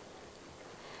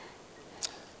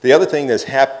 The other thing that's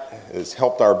has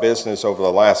helped our business over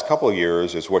the last couple of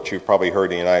years is what you've probably heard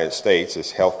in the United States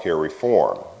is healthcare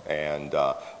reform. And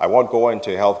I won't go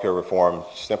into healthcare reform,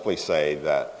 simply say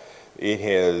that it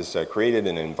has created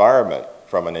an environment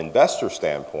from an investor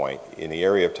standpoint in the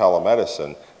area of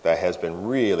telemedicine that has been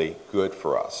really good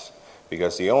for us.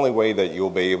 Because the only way that you'll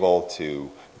be able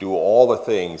to do all the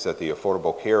things that the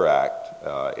Affordable Care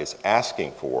Act is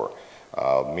asking for,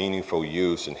 meaningful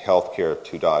use in Healthcare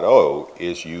 2.0,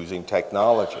 is using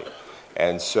technology.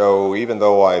 And so even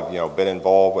though I've been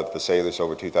involved with Vesalius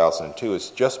over 2002,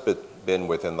 it's just been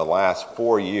within the last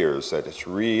 4 years that it's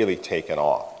really taken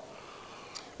off.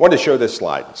 I wanted to show this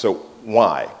slide. So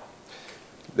why?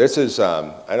 This is,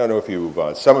 I don't know if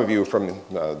you've, some of you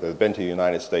that have been to the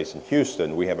United States and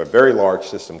Houston, we have a very large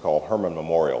system called Hermann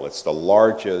Memorial. It's the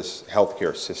largest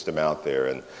healthcare system out there,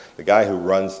 and the guy who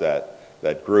runs that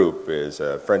group is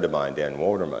a friend of mine, Dan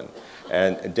Waterman.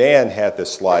 And Dan had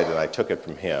this slide, and I took it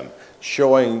from him,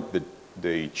 showing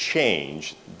the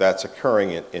change that's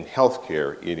occurring in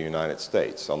healthcare in the United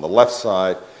States. On the left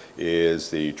side is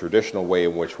the traditional way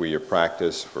in which we have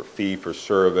practiced for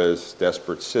fee-for-service,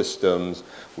 desperate systems.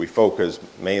 We focus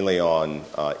mainly on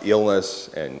illness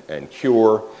and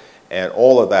cure, and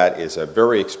all of that is a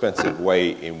very expensive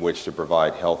way in which to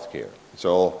provide health care.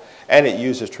 So, and it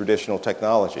uses traditional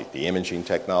technology, the imaging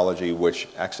technology, which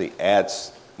actually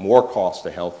adds more cost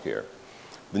to health care.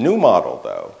 The new model,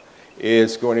 though,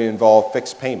 is going to involve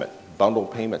fixed payment,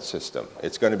 bundled payment system.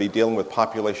 It's going to be dealing with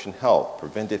population health,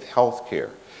 preventive health care.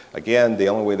 Again, the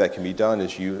only way that can be done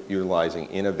is utilizing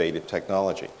innovative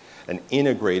technology, an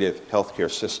integrative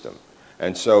healthcare system.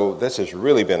 And so this has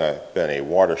really been a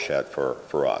watershed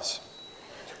for us.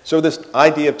 So this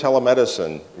idea of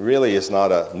telemedicine really is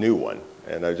not a new one.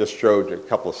 And I just showed a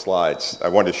couple of slides. I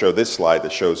wanted to show this slide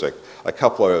that shows a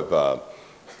couple of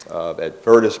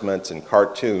advertisements and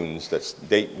cartoons that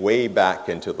date way back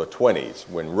into the 20s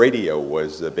when radio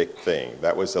was the big thing.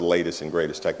 That was the latest and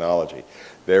greatest technology.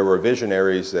 There were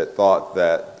visionaries that thought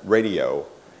that radio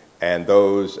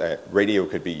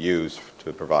could be used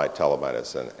to provide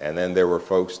telemedicine. And then there were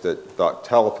folks that thought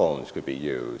telephones could be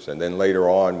used. And then later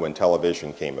on, when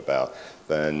television came about,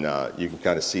 then you can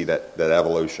kind of see that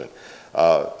evolution.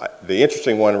 The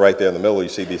interesting one right there in the middle, you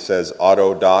see this says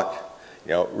auto doc.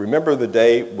 Remember the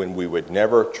day when we would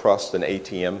never trust an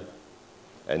ATM,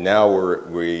 and now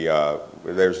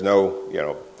there's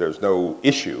no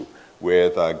issue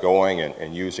with going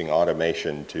and using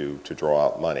automation to draw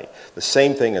out money. The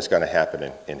same thing is going to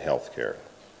happen in healthcare.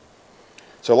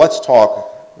 So let's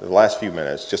talk the last few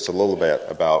minutes just a little bit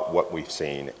about what we've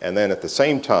seen, and then at the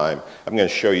same time, I'm going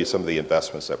to show you some of the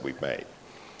investments that we've made.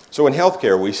 So in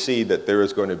healthcare, we see that there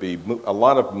is going to be a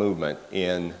lot of movement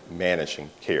in managing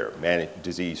care,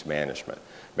 disease management,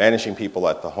 managing people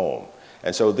at the home.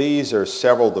 And so these are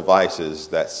several devices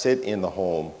that sit in the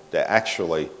home that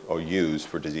actually are used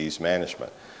for disease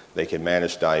management. They can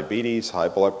manage diabetes, high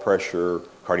blood pressure,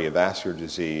 cardiovascular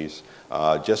disease,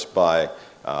 just by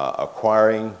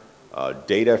acquiring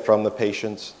data from the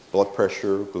patient's blood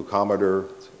pressure, glucometer,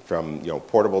 from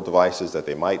portable devices that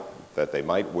they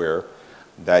might wear,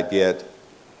 that get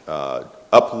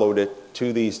uploaded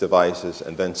to these devices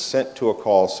and then sent to a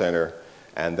call center,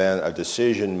 and then a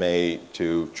decision made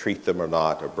to treat them or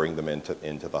not, or bring them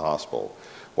into the hospital.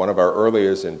 One of our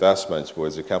earliest investments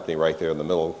was a company right there in the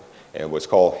middle, and it was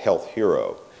called Health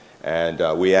Hero.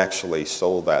 And we actually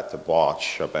sold that to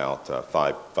Bosch about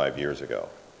five years ago.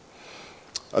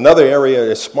 Another area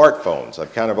is smartphones.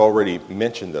 I've kind of already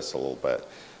mentioned this a little bit.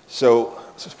 So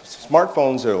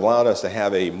smartphones have allowed us to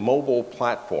have a mobile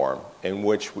platform in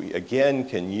which we, again,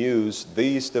 can use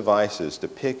these devices to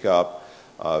pick up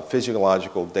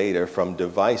physiological data from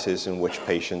devices in which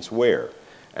patients wear.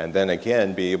 And then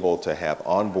again, be able to have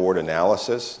onboard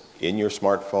analysis in your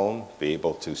smartphone, be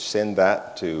able to send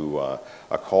that to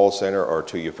a call center or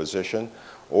to your physician,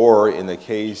 or in the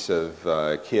case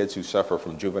of kids who suffer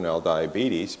from juvenile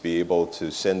diabetes, be able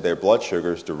to send their blood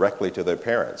sugars directly to their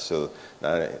parents. So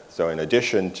in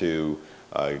addition to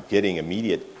getting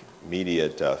immediate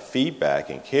feedback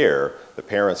and care, the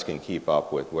parents can keep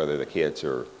up with whether the kids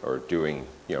are doing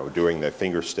their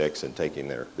finger sticks and taking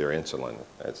their insulin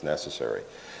as necessary.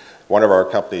 One of our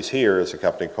companies here is a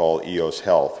company called EOS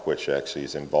Health, which actually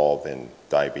is involved in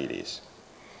diabetes.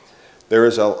 There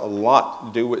is a lot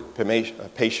to do with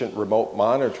patient remote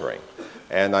monitoring.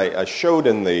 And I showed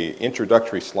in the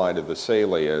introductory slide of the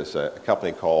Saley is a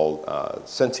company called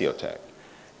Sensiotech.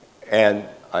 And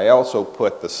I also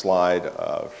put the slide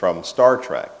from Star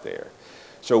Trek there.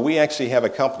 So we actually have a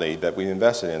company that we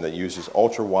invested in that uses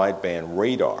ultra-wideband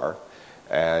radar.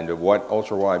 And what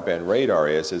ultra-wideband radar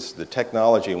is the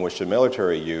technology in which the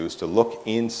military use to look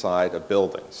inside of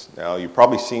buildings. Now, you've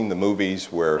probably seen the movies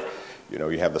where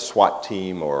you have the SWAT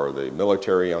team or the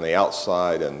military on the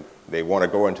outside and they want to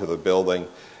go into the building,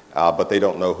 but they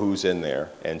don't know who's in there.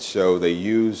 And so they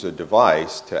use a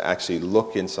device to actually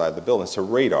look inside the building. It's a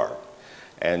radar.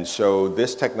 And so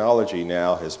this technology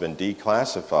now has been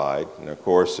declassified, and of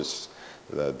course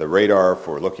the radar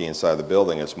for looking inside the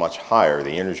building is much higher.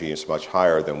 The energy is much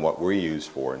higher than what we use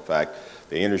for. In fact,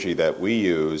 the energy that we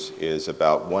use is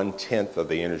about 1/10 of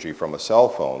the energy from a cell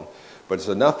phone, but it's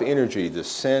enough energy to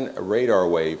send a radar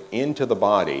wave into the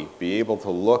body, be able to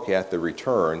look at the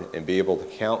return and be able to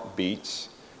count beats,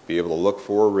 be able to look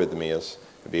for arrhythmias,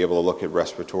 and be able to look at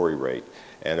respiratory rate,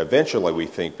 and eventually we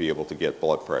think be able to get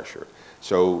blood pressure.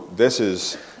 So this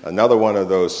is another one of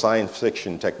those science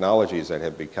fiction technologies that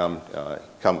have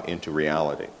come into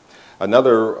reality.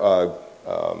 Another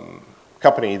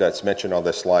company that's mentioned on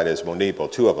this slide is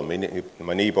Monibo, two of them,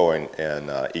 Monibo and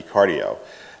eCardio.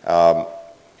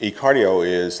 eCardio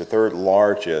is the third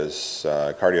largest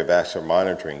cardiovascular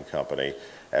monitoring company,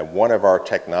 and one of our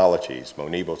technologies,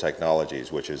 Monibo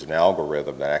Technologies, which is an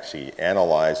algorithm that actually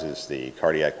analyzes the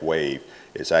cardiac wave,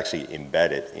 is actually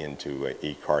embedded into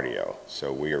eCardio.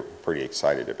 So we are pretty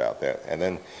excited about that. And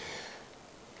then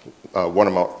one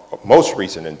of my most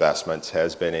recent investments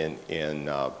has been in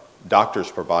doctors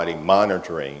providing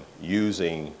monitoring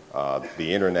using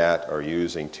the internet or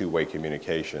using two-way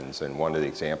communications. And one of the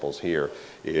examples here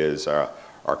is our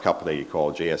company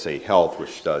called JSA Health,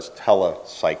 which does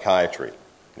telepsychiatry.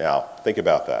 Now, think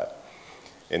about that.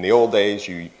 In the old days,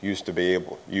 you used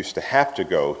to have to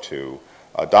go to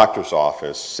a doctor's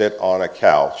office, sit on a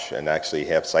couch, and actually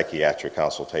have psychiatric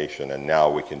consultation, and now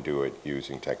we can do it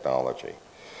using technology.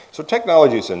 So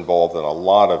technology is involved in a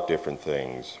lot of different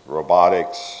things.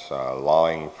 Robotics,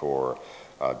 allowing for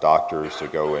doctors to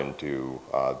go into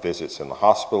visits in the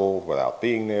hospital without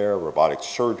being there. Robotic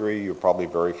surgery, you're probably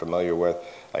very familiar with.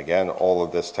 Again, all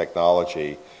of this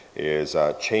technology is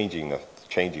changing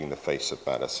the face of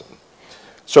medicine.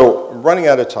 So running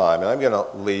out of time, and I'm going to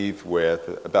leave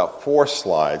with about 4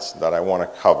 slides that I want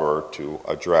to cover to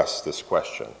address this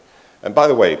question. And by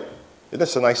the way, isn't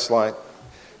this a nice slide?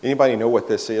 Anybody know what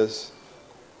this is?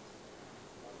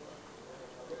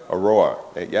 Aurora.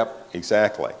 Yep,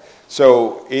 exactly.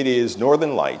 So it is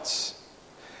Northern Lights.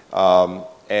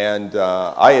 And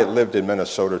I had lived in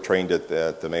Minnesota, trained at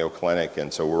the Mayo Clinic,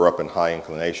 and so we're up in high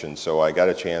inclination. So I got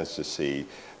a chance to see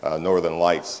Northern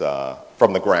Lights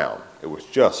from the ground. It was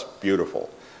just beautiful.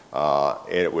 And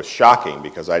it was shocking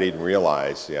because I didn't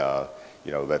realize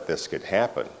that this could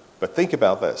happen. But think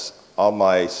about this. On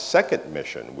my second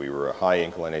mission, we were a high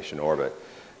inclination orbit,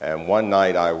 and one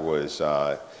night I was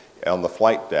on the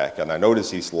flight deck, and I noticed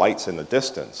these lights in the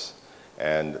distance.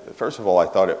 And first of all, I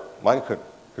thought it could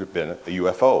have been a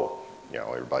UFO.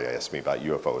 Everybody asked me about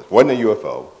UFOs. It wasn't a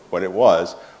UFO. What it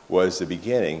was the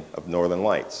beginning of Northern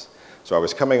Lights. So I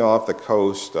was coming off the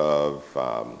coast of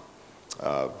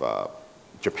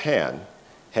Japan,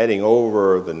 heading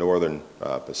over the northern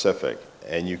Pacific,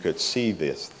 and you could see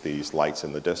these lights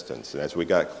in the distance. And as we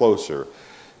got closer,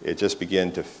 it just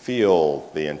began to fill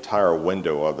the entire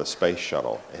window of the space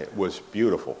shuttle. It was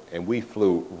beautiful, and we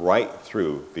flew right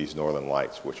through these northern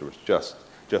lights, which was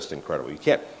just incredible.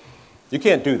 You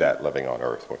can't do that living on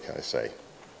Earth, what can I say?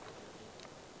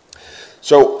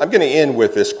 So I'm going to end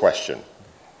with this question,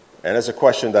 and it's a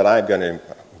question that I'm going to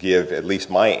give at least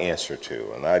my answer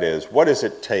to, and that is, what does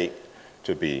it take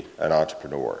to be an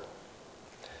entrepreneur?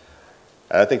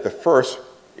 And I think the first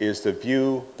is to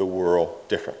view the world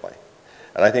differently.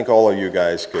 And I think all of you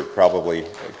guys could probably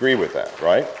agree with that,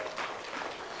 right?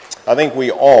 I think we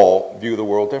all view the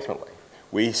world differently.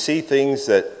 We see things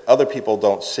that other people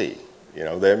don't see. You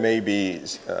know, there may be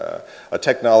a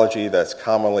technology that's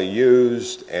commonly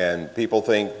used and people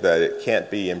think that it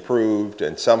can't be improved,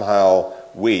 and somehow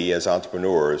we as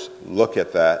entrepreneurs look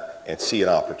at that and see an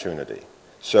opportunity.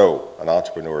 So an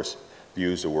entrepreneur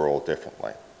views the world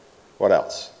differently. What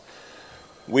else?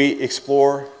 We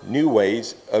explore new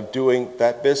ways of doing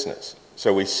that business.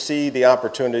 So we see the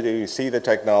opportunity, we see the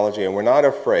technology, and we're not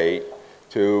afraid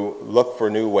to look for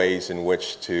new ways in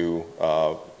which to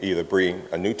either bring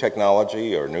a new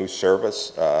technology or a new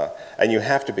service, and you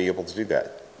have to be able to do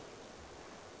that.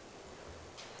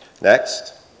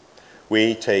 Next,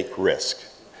 we take risk.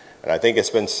 And I think it's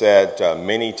been said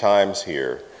many times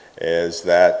here, is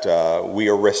that we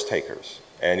are risk takers.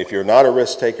 And if you're not a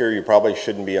risk taker, you probably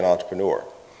shouldn't be an entrepreneur.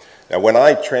 Now, when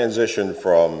I transitioned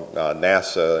from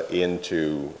NASA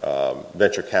into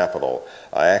venture capital,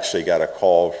 I actually got a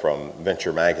call from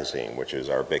Venture Magazine, which is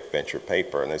our big venture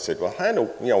paper, and they said, well,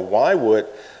 why would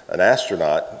an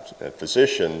astronaut, a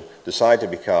physician, decide to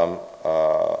become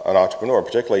an entrepreneur,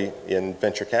 particularly in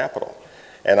venture capital?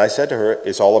 And I said to her,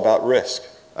 it's all about risk.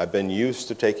 I've been used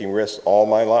to taking risks all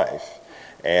my life,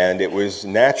 and it was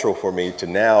natural for me to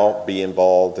now be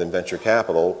involved in venture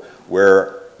capital,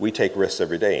 where we take risks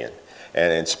every day in.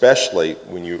 And especially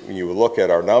when you look at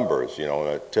our numbers, you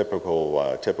know,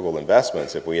 typical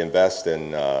investments, if we invest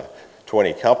in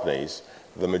 20 companies,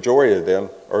 the majority of them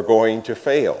are going to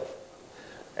fail.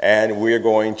 And we're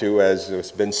going to, as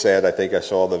it's been said, I think I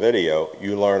saw the video,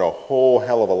 you learn a whole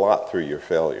hell of a lot through your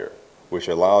failure, which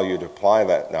allow you to apply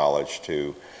that knowledge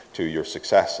to your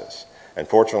successes. And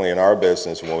fortunately in our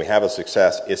business, when we have a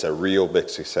success, it's a real big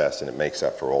success, and it makes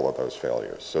up for all of those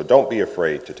failures. So don't be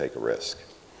afraid to take a risk.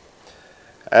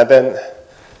 And then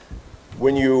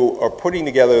when you are putting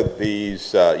together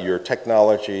these, your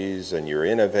technologies and your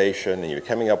innovation, and you're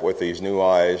coming up with these new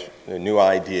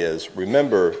ideas,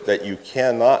 remember that you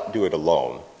cannot do it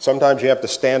alone. Sometimes you have to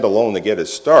stand alone to get it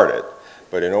started,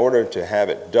 but in order to have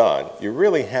it done, you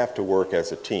really have to work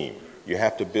as a team. You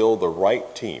have to build the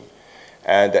right team.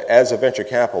 And as a venture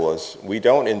capitalist, we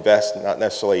don't invest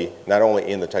not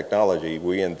only in the technology,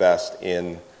 we invest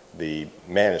in the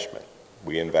management.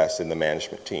 We invest in the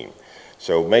management team.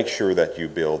 So make sure that you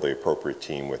build the appropriate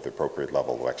team with the appropriate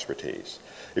level of expertise.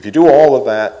 If you do all of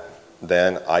that,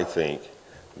 then I think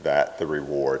that the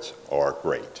rewards are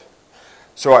great.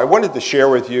 So I wanted to share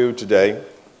with you today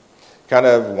kind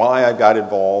of why I got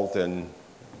involved in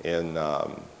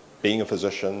being a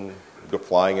physician,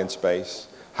 flying in space,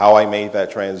 how I made that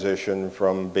transition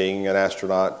from being an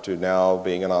astronaut to now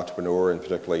being an entrepreneur, and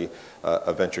particularly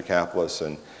a venture capitalist.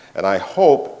 And I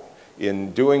hope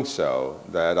in doing so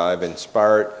that I've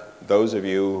inspired those of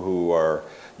you who are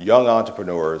young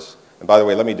entrepreneurs. And by the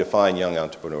way, let me define young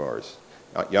entrepreneurs.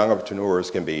 Young entrepreneurs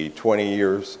can be 20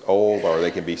 years old or they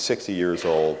can be 60 years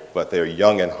old, but they're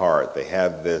young in heart. They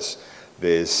have this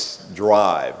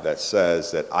drive that says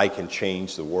that I can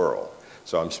change the world.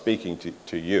 So I'm speaking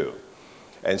to you.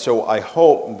 And so I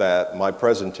hope that my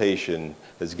presentation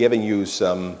has given you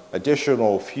some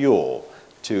additional fuel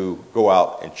to go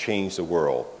out and change the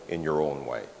world in your own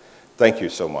way. Thank you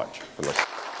so much for listening.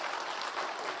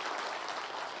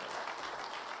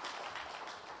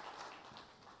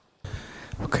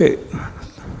 Okay.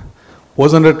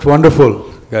 Wasn't it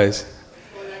wonderful, guys?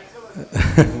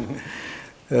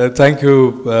 Thank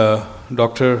you,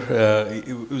 Doctor.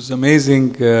 It was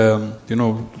amazing,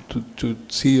 to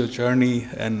see your journey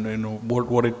and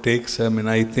what it takes. I mean,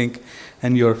 I think,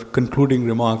 and your concluding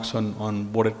remarks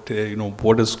on what it,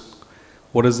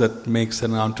 what is that makes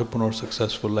an entrepreneur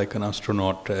successful, like an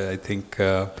astronaut. I think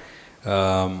one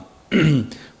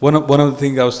of the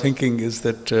things I was thinking is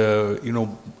that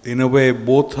in a way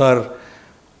both are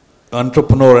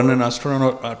entrepreneur and an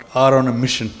astronaut are on a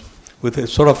mission, with a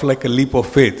sort of like a leap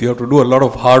of faith. You have to do a lot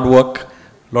of hard work,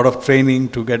 a lot of training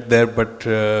to get there, but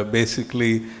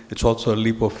basically it's also a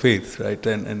leap of faith, right?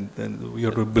 And you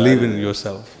have to believe in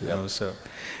yourself. So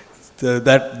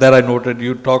that I noted.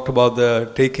 You talked about the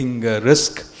taking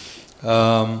risk.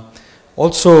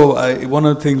 Also, one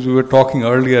of the things we were talking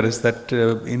earlier is that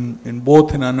in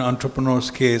both in an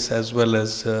entrepreneur's case as well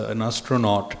as an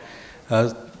astronaut,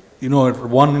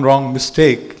 one wrong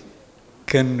mistake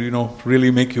can really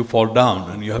make you fall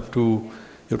down, and you have to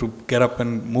get up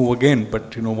and move again.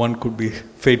 But one could be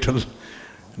fatal,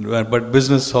 but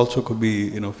business also could be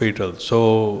fatal.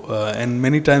 So and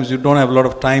many times you don't have a lot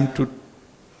of time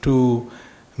to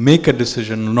make a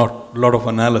decision, not a lot of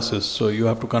analysis. So you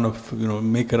have to kind of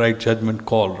make a right judgment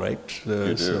call, right?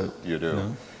 You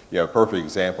do. Yeah, a perfect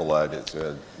example of that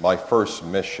is my first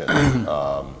mission.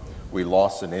 We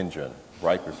lost an engine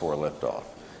right before liftoff,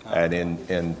 and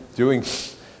in doing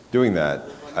that,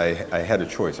 I had a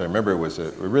choice. I remember it was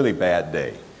a really bad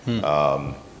day.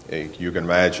 You can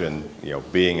imagine,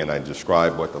 being, and I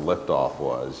described what the liftoff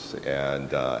was, and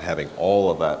having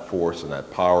all of that force and that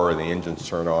power, and the engines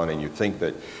turn on, and you think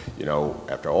that,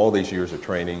 after all these years of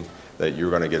training, that you're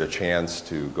going to get a chance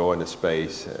to go into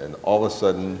space, and all of a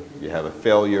sudden you have a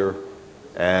failure,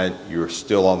 and you're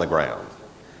still on the ground.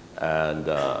 And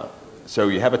so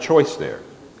you have a choice there.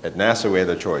 At NASA, we had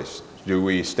a choice. Do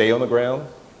we stay on the ground,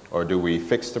 or do we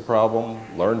fix the problem,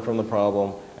 learn from the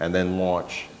problem, and then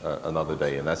launch another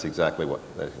day? And that's exactly what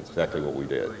we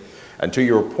did. And to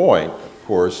your point, of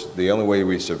course, the only way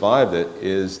we survived it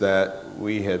is that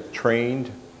we had trained,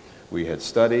 we had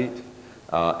studied,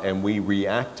 and we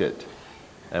reacted.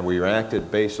 And we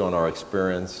reacted based on our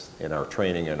experience and our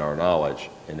training and our knowledge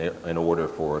in order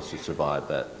for us to survive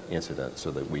that incident,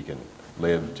 so that we can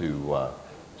live to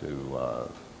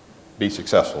be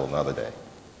successful another day.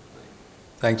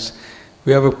 Thanks.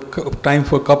 We have time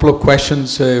for a couple of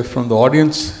questions from the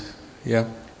audience. Yeah.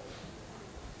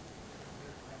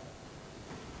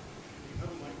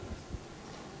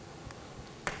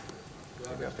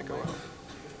 We have to go out.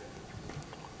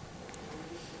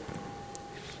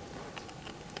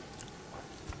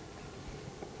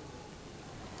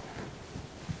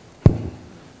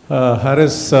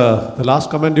 Harris, the last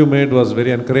comment you made was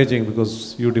very encouraging,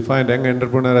 because you defined young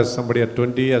entrepreneur as somebody at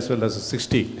 20 as well as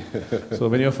 60. So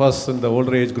many of us in the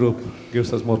older age group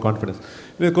gives us more confidence.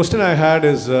 The question I had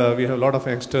is, we have a lot of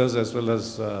youngsters as well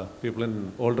as people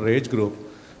in older age group.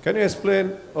 Can you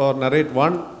explain or narrate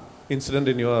one incident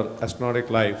in your astronautic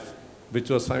life which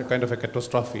was some kind of a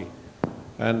catastrophe,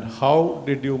 and how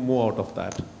did you move out of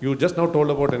that? You just now told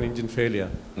about an engine failure.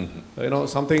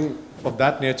 Something of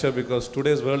that nature, because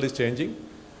today's world is changing.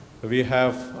 We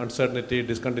have uncertainty,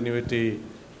 discontinuity,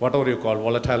 whatever you call,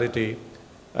 volatility,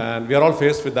 and we are all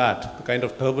faced with that, the kind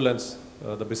of turbulence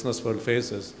the business world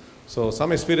faces. So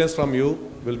some experience from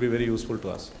you will be very useful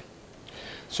to us.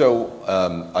 So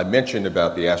I mentioned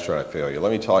about the astronaut failure.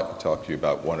 Let me talk to you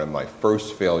about one of my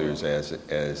first failures as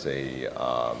a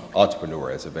entrepreneur,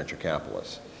 as a venture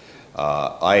capitalist.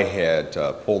 I had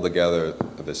pulled together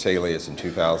Vesalius in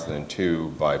 2002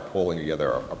 by pulling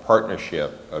together a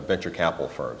partnership of venture capital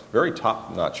firms, very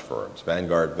top-notch firms,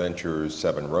 Vanguard Ventures,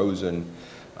 Seven Rosen.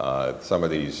 Some of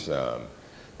these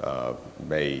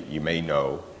you may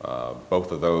know.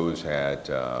 Both of those had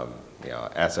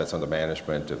assets under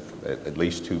management of at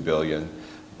least $2 billion.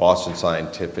 Boston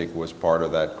Scientific was part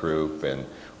of that group, and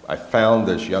I found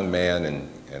this young man,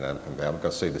 and I'm going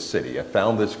to say the city. I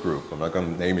found this group, I'm not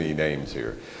going to name any names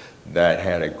here, that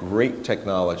had a great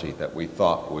technology that we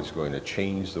thought was going to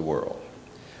change the world.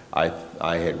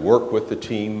 I had worked with the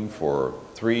team for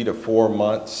 3 to 4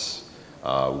 months.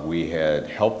 We had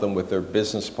helped them with their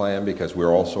business plan, because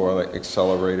we're also an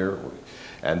accelerator.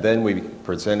 And then we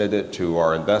presented it to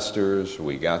our investors.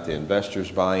 We got the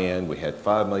investors' buy-in. We had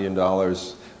 $5 million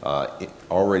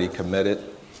already committed.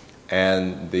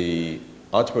 And the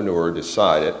entrepreneur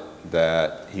decided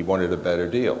that he wanted a better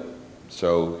deal.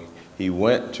 So he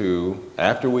went to,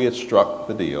 after we had struck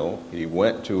the deal, he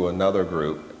went to another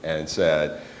group and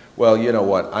said, well, you know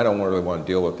what, I don't really want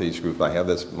to deal with these groups. I have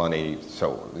this money,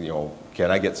 so, can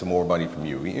I get some more money from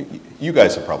you? You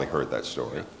guys have probably heard that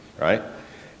story, right?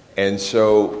 And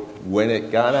so when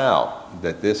it got out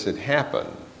that this had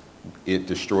happened, it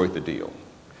destroyed the deal.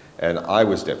 And it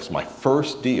was my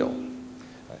first deal.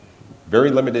 Very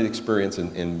limited experience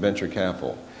in venture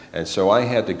capital. And so I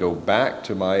had to go back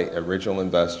to my original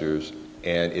investors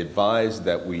and advise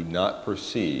that we not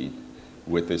proceed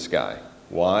with this guy.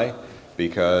 Why?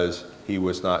 Because he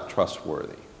was not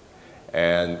trustworthy.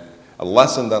 And a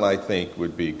lesson that I think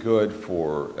would be good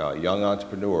for young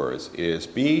entrepreneurs is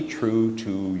be true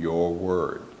to your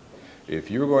word. If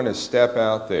you're going to step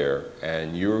out there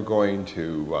and you're going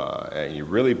to, and you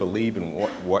really believe in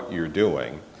what you're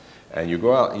doing, and you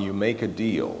go out and you make a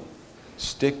deal,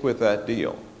 stick with that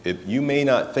deal. You may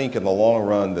not think in the long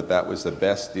run that that was the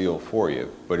best deal for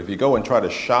you, but if you go and try to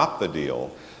shop the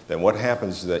deal, then what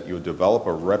happens is that you'll develop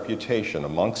a reputation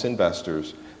amongst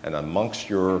investors and amongst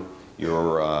your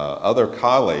other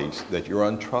colleagues that you're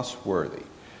untrustworthy.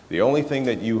 The only thing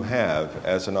that you have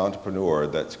as an entrepreneur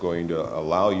that's going to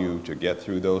allow you to get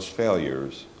through those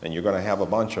failures, and you're going to have a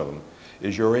bunch of them,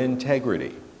 is your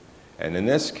integrity. And in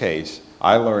this case,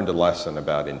 I learned a lesson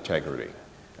about integrity.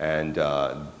 And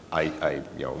I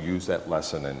use that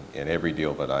lesson in every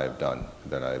deal that I have done,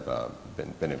 that I've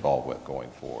been involved with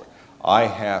going forward. I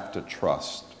have to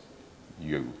trust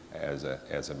you as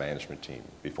a management team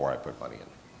before I put money in.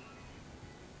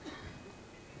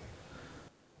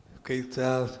 Okay,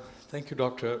 thank you,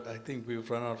 Doctor. I think we've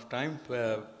run out of time,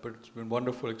 but it's been a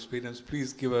wonderful experience.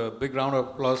 Please give a big round of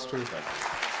applause to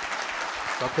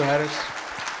Dr. Harris.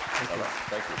 Thank you.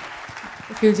 Thank you.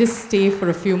 If you'll just stay for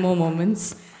a few more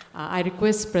moments, I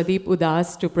request Pradeep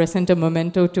Udas to present a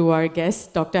memento to our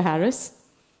guest, Dr. Harris.